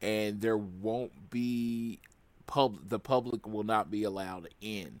 and there won't be the public will not be allowed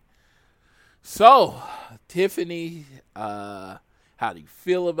in. So, Tiffany, how do you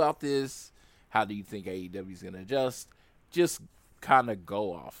feel about this? How do you think AEW is going to adjust? Just kind of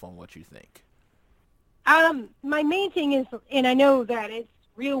go off on what you think. My main thing is, and I know that it's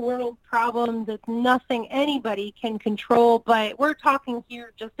real world problems, it's nothing anybody can control, but we're talking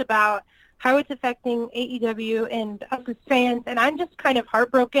here just about how it's affecting AEW and us as fans, and I'm just kind of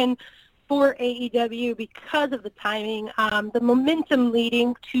heartbroken for AEW because of the timing, the momentum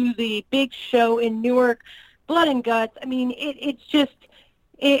leading to the big show in Newark, Blood and Guts. I mean,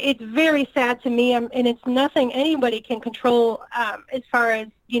 it's very sad to me, and it's nothing anybody can control as far as,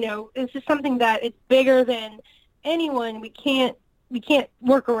 it's just something that it's bigger than anyone. We can't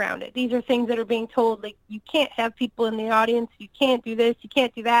work around it. These are things that are being told, like, you can't have people in the audience, you can't do this, you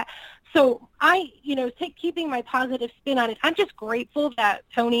can't do that. So keeping my positive spin on it, I'm just grateful that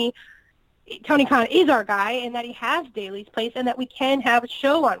Tony Khan is our guy and that he has Daly's Place and that we can have a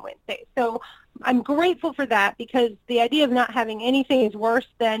show on Wednesday. So I'm grateful for that, because the idea of not having anything is worse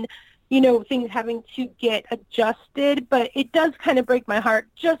than, things having to get adjusted. But it does kind of break my heart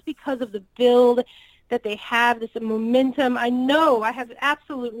just because of the build that they have, this momentum. I know I have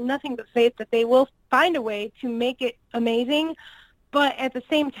absolutely nothing but faith that they will find a way to make it amazing. But at the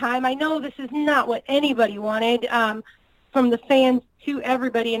same time, I know this is not what anybody wanted, from the fans to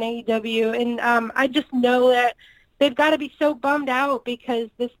everybody in AEW. And I just know that they've got to be so bummed out because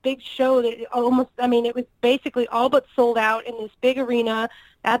this big show that it was basically all but sold out in this big arena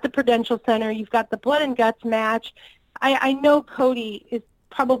at the Prudential Center. You've got the Blood and Guts match. I know Cody is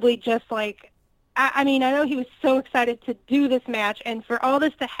probably just like, I know he was so excited to do this match, and for all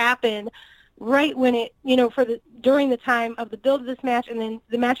this to happen right when it, during the time of the build of this match, and then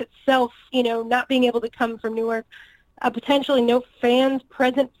the match itself, not being able to come from Newark, potentially no fans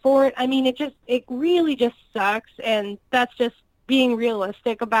present for it. I mean, it really just sucks, and that's just being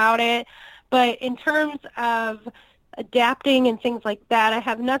realistic about it. But in terms of adapting and things like that, I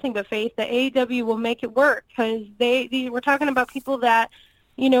have nothing but faith that AEW will make it work, because we're talking about people that,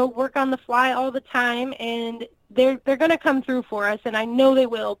 work on the fly all the time, and they're going to come through for us, and I know they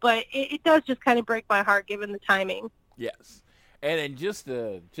will, but it does just kind of break my heart given the timing. Yes. And just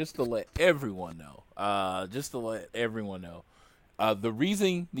to let everyone know, the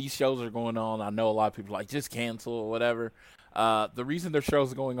reason these shows are going on, I know a lot of people are like, just cancel or whatever. The reason their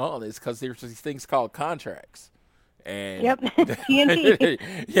shows are going on is because there's these things called contracts. And yep, TNT.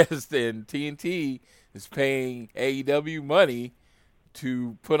 Yes, then TNT is paying AEW money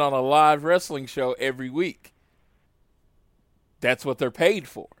to put on a live wrestling show every week. That's what they're paid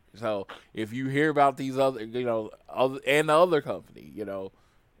for. So if you hear about these other, and the other company,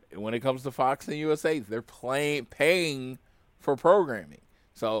 when it comes to Fox and USA, they're paying for programming.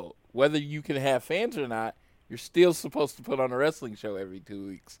 So whether you can have fans or not, you're still supposed to put on a wrestling show every 2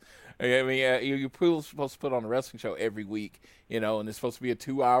 weeks. I mean, you're supposed to put on a wrestling show every week, and it's supposed to be a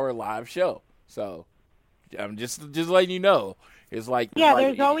 2-hour live show. So I'm just letting you know. It's like,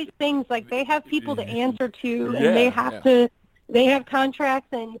 there's always things like they have people to answer to, and they have to. They have contracts,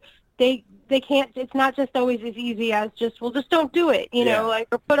 and they can't. It's not just always as easy as just don't do it,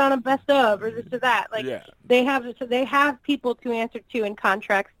 or put on a best of or this or that. They have people to answer to and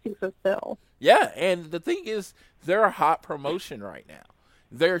contracts to fulfill. Yeah, and the thing is, they're a hot promotion right now.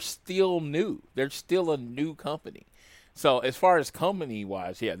 They're still new. They're still a new company. So as far as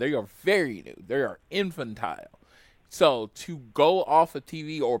company-wise, they are very new. They are infantile. So to go off of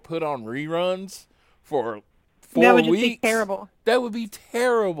TV or put on reruns for 4 weeks, that would just be terrible. That would be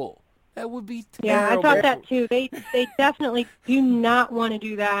terrible. Yeah, I thought that too. They definitely do not want to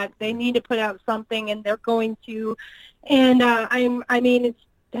do that. They need to put out something, and they're going to. And it's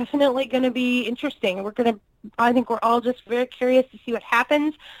definitely going to be interesting. I think we're all just very curious to see what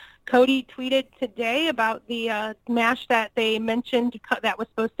happens. Cody tweeted today about the match that they mentioned that was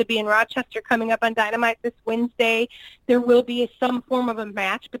supposed to be in Rochester coming up on Dynamite this Wednesday. There will be some form of a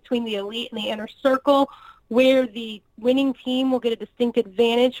match between the Elite and the Inner Circle where the winning team will get a distinct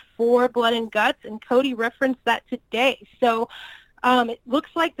advantage for Blood and Guts, and Cody referenced that today. So it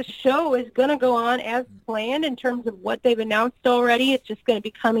looks like the show is going to go on as planned in terms of what they've announced already. It's just going to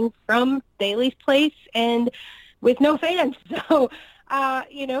be coming from Daily's Place and with no fans. So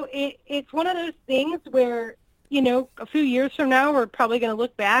it's one of those things where, a few years from now, we're probably going to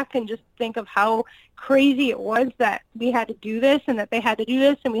look back and just think of how crazy it was that we had to do this and that they had to do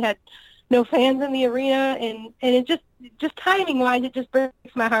this and we had no fans in the arena. And it just timing-wise, it just breaks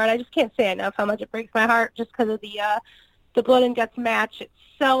my heart. I just can't say enough how much it breaks my heart just because of the Blood and Guts match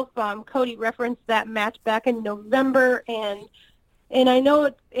itself. Cody referenced that match back in November, and I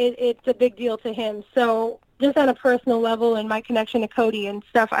know it's a big deal to him. So just on a personal level and my connection to Cody and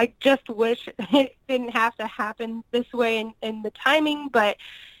stuff, I just wish it didn't have to happen this way in the timing, but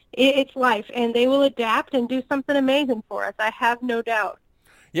it's life, and they will adapt and do something amazing for us. I have no doubt.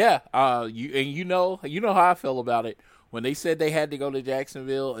 Yeah, you know how I feel about it. When they said they had to go to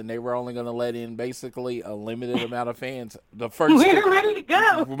Jacksonville and they were only going to let in basically a limited amount of fans, we're ready to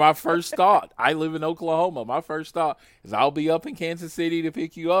go. My first thought, I live in Oklahoma. My first thought is I'll be up in Kansas City to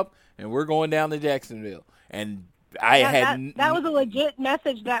pick you up, and we're going down to Jacksonville. And that was a legit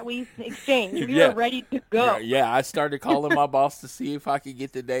message that we exchanged. We were ready to go. Yeah, I started calling my boss to see if I could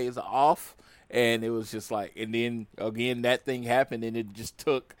get the days off, and it was just like, and then again that thing happened, and it just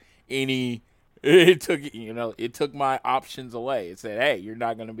took it took my options away. It said, hey, you're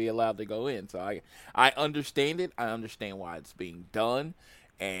not going to be allowed to go in. So I understand it. I understand why it's being done.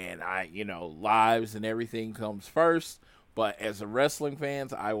 And lives and everything comes first. But as a wrestling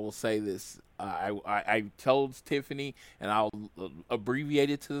fans, I will say this. I told Tiffany, and I'll abbreviate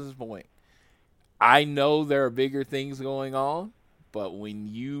it to this point. I know there are bigger things going on, but when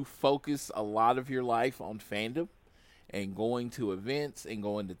you focus a lot of your life on fandom, and going to events and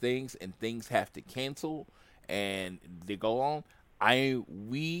going to things, and things have to cancel and they go on,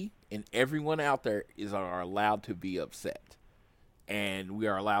 we and everyone out there are allowed to be upset. And we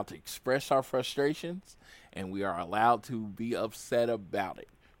are allowed to express our frustrations, and we are allowed to be upset about it.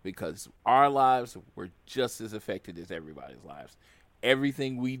 because our lives were just as affected as everybody's lives.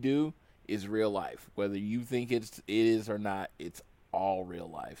 Everything we do is real life. Whether you think it is or not, it's all real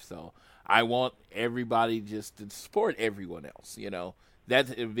life. So I want everybody just to support everyone else, you know.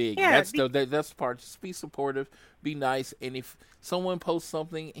 That's big. Yeah, That's the part. Just be supportive, be nice, and if someone posts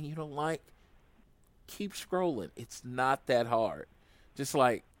something and you don't like, keep scrolling. It's not that hard. Just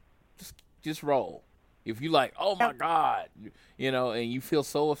roll. If you like, oh my God, you know, and you feel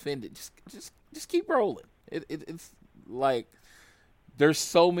so offended, just keep rolling. It's like there's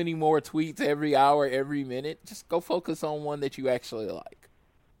so many more tweets every hour, every minute. Just go focus on one that you actually like.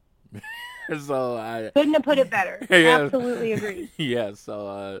 So I couldn't have put it better. Yeah. Absolutely agree. Yeah.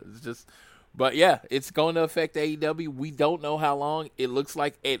 So it's just, but yeah, it's going to affect AEW. We don't know how long. It looks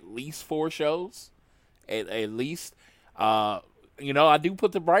like at least 4 shows, at least. You know, I do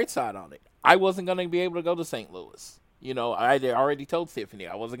put the bright side on it. I wasn't going to be able to go to St. Louis. You know, I had already told Tiffany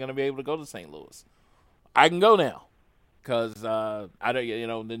I wasn't going to be able to go to St. Louis. I can go now because I don't. You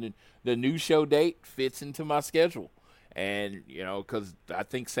know, the new show date fits into my schedule, and you know, because I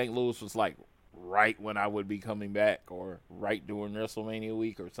think St. Louis was like right when I would be coming back, or right during WrestleMania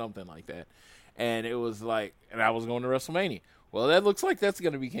week, or something like that. And it was like, and I was going to WrestleMania. Well, that looks like that's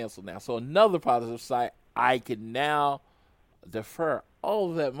going to be canceled now. So another positive side, I can now defer all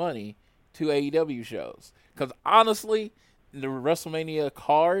of that money to AEW shows. Because honestly, the WrestleMania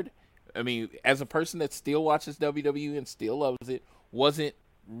card, I mean, as a person that still watches WWE and still loves it, wasn't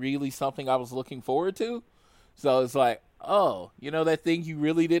really something I was looking forward to. So it's like, oh, you know that thing you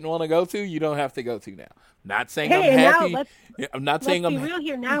really didn't want to go to? You don't have to go to now. Not saying I'm happy. I'm not saying I'm happy. Let's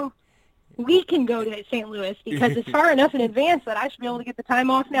be real here now. We can go to St. Louis because it's far enough in advance that I should be able to get the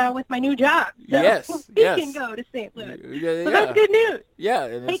time off now with my new job. So we can go to St. Louis. So that's good news. Yeah,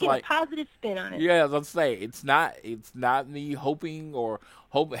 and taking it's like a positive spin on it. Yeah, as I'm saying, it's not me hoping or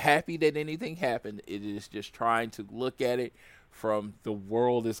happy that anything happened. It is just trying to look at it from the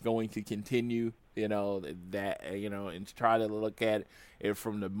world is going to continue, you know, that you know, and try to look at it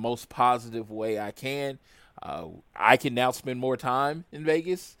from the most positive way I can. I can now spend more time in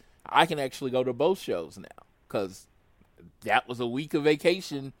Vegas. I can actually go to both shows now because that was a week of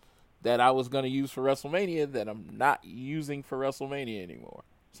vacation that I was going to use for WrestleMania that I'm not using for WrestleMania anymore.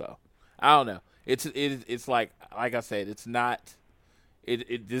 So I don't know. It's like I said, it's not.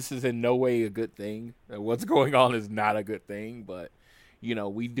 This is in no way a good thing. What's going on is not a good thing. But you know,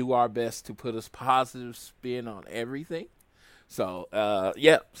 we do our best to put a positive spin on everything. So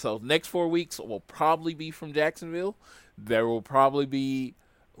yeah. So next 4 weeks will probably be from Jacksonville. There will probably be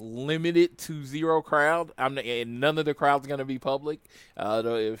limited to 0 crowd. And none of the crowd's going to be public.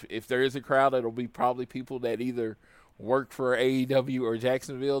 If there is a crowd, it'll be probably people that either work for AEW or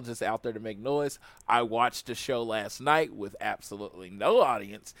Jacksonville, just out there to make noise. I watched the show last night with absolutely no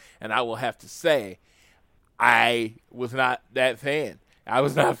audience, and I will have to say, I was not that fan. I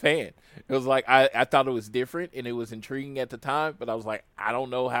was not a fan. It was like I thought it was different and it was intriguing at the time, but I was like, I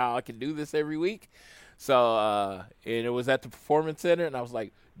don't know how I can do this every week. So, and it was at the Performance Center, and I was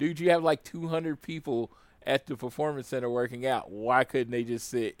like, dude, you have like 200 people at the Performance Center working out. Why couldn't they just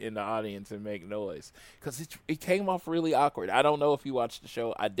sit in the audience and make noise? Because it came off really awkward. I don't know if you watched the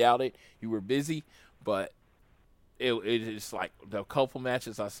show. I doubt it. You were busy, but it just like the couple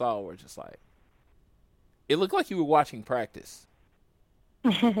matches I saw were just like, it looked like you were watching practice.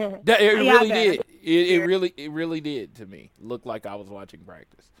 It really did. It really did to me. Looked like I was watching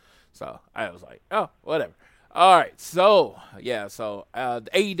practice. So I was like, oh, whatever. All right. So, yeah. So the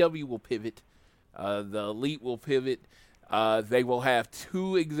AEW will pivot. The Elite will pivot. They will have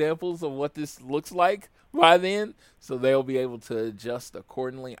 2 examples of what this looks like by then. So they'll be able to adjust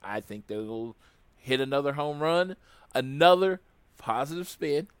accordingly. I think they will hit another home run. Another positive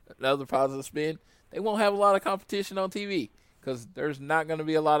spin. They won't have a lot of competition on TV because there's not going to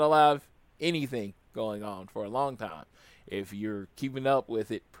be a lot of live anything going on for a long time. If you're keeping up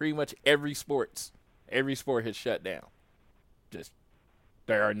with it, pretty much every sport has shut down. Just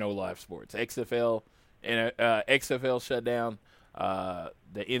there are no live sports. XFL shut down. The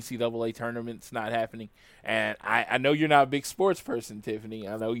NCAA tournament's not happening. And I know you're not a big sports person, Tiffany.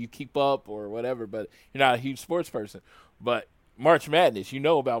 I know you keep up or whatever, but you're not a huge sports person. But March Madness, you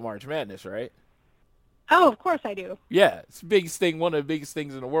know about March Madness, right? Oh, of course I do. Yeah, it's the biggest thing, one of the biggest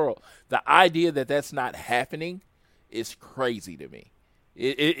things in the world. The idea that that's not happening is crazy to me.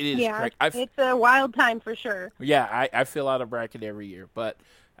 It is. Yeah, it's a wild time for sure. Yeah, I fill out a bracket every year, but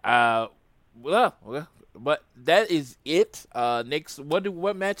but that is it. Next,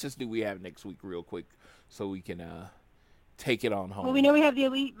 what matches do we have next week, real quick, so we can take it on home. Well, we know we have the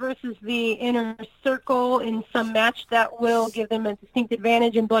Elite versus the Inner Circle in some match that will give them a distinct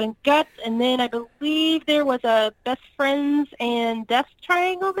advantage in Blood and Guts. And then I believe there was a Best Friends and Death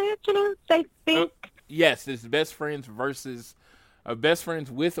Triangle match, I think. Yes, it's Best Friends versus Best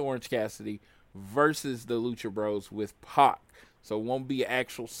Friends with Orange Cassidy versus the Lucha Bros with Pac. So it won't be an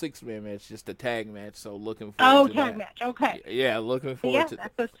actual 6-man match, just a tag match. So looking forward to that. Tag match. Okay. Yeah, looking forward to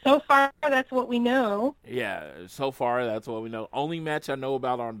that. So far, that's what we know. Yeah, so far, that's what we know. Only match I know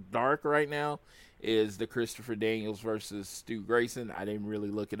about on Dark right now is the Christopher Daniels versus Stu Grayson. I didn't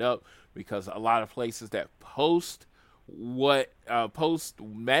really look it up because a lot of places that post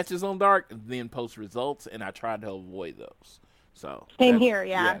matches on Dark then post results, and I tried to avoid those. So same here,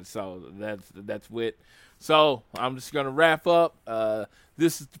 yeah. So that's wit. So I'm just gonna wrap up.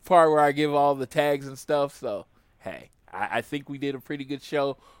 This is the part where I give all the tags and stuff. So hey, I think we did a pretty good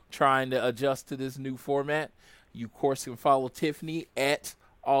show trying to adjust to this new format. You of course can follow Tiffany at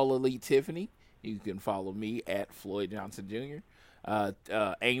All Elite Tiffany. You can follow me at Floyd Johnson Jr.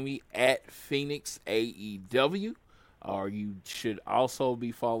 Amy at Phoenix AEW. Or you should also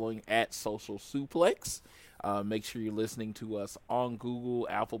be following at Social Suplex. Make sure you're listening to us on Google,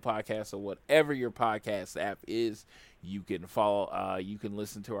 Apple Podcasts, or whatever your podcast app is. You can follow. You can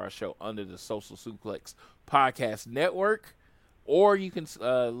listen to our show under the Social Suplex Podcast Network, or you can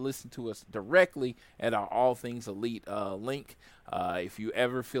listen to us directly at our All Things Elite link. If you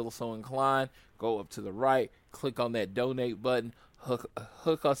ever feel so inclined, go up to the right, click on that donate button,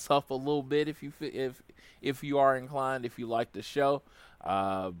 hook us up a little bit if you are inclined, if you like the show.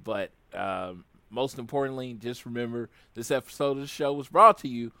 But most importantly, just remember this episode of the show was brought to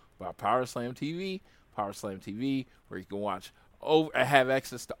you by Power Slam TV. Power Slam TV, where you can watch have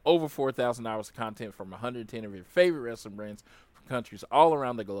access to over 4,000 hours of content from 110 of your favorite wrestling brands from countries all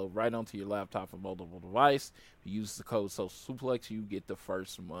around the globe, right onto your laptop or mobile device. If you use the code Social Suplex, you get the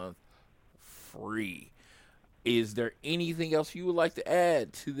first month free. Is there anything else you would like to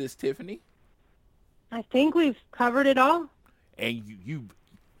add to this, Tiffany? I think we've covered it all. And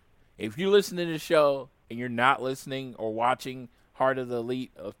if you listen to the show and you're not listening or watching Heart of the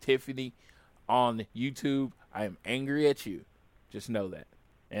Elite of Tiffany on YouTube, I am angry at you. Just know that.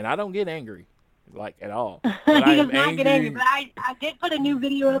 And I don't get angry, at all. He does not get angry, but I did put a new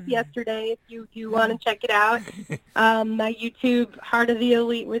video up yesterday if you want to check it out. My YouTube, Heart of the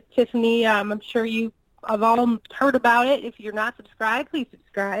Elite with Tiffany. I'm sure you have all heard about it. If you're not subscribed, please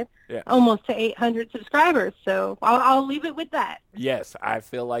subscribe. Yeah. Almost to 800 subscribers, so I'll leave it with that. Yes, I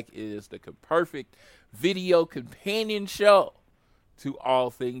feel like it is the perfect video companion show to All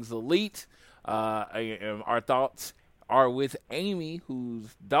Things Elite. Our thoughts are with Amy,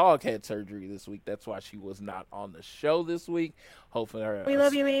 whose dog had surgery this week. That's why she was not on the show this week. We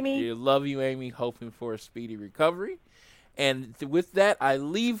love you, Amy. We love you, Amy. Hoping for a speedy recovery. And with that, I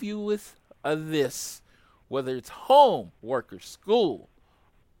leave you with this. Whether it's home, work, or school,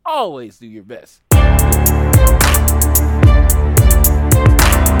 always do your best.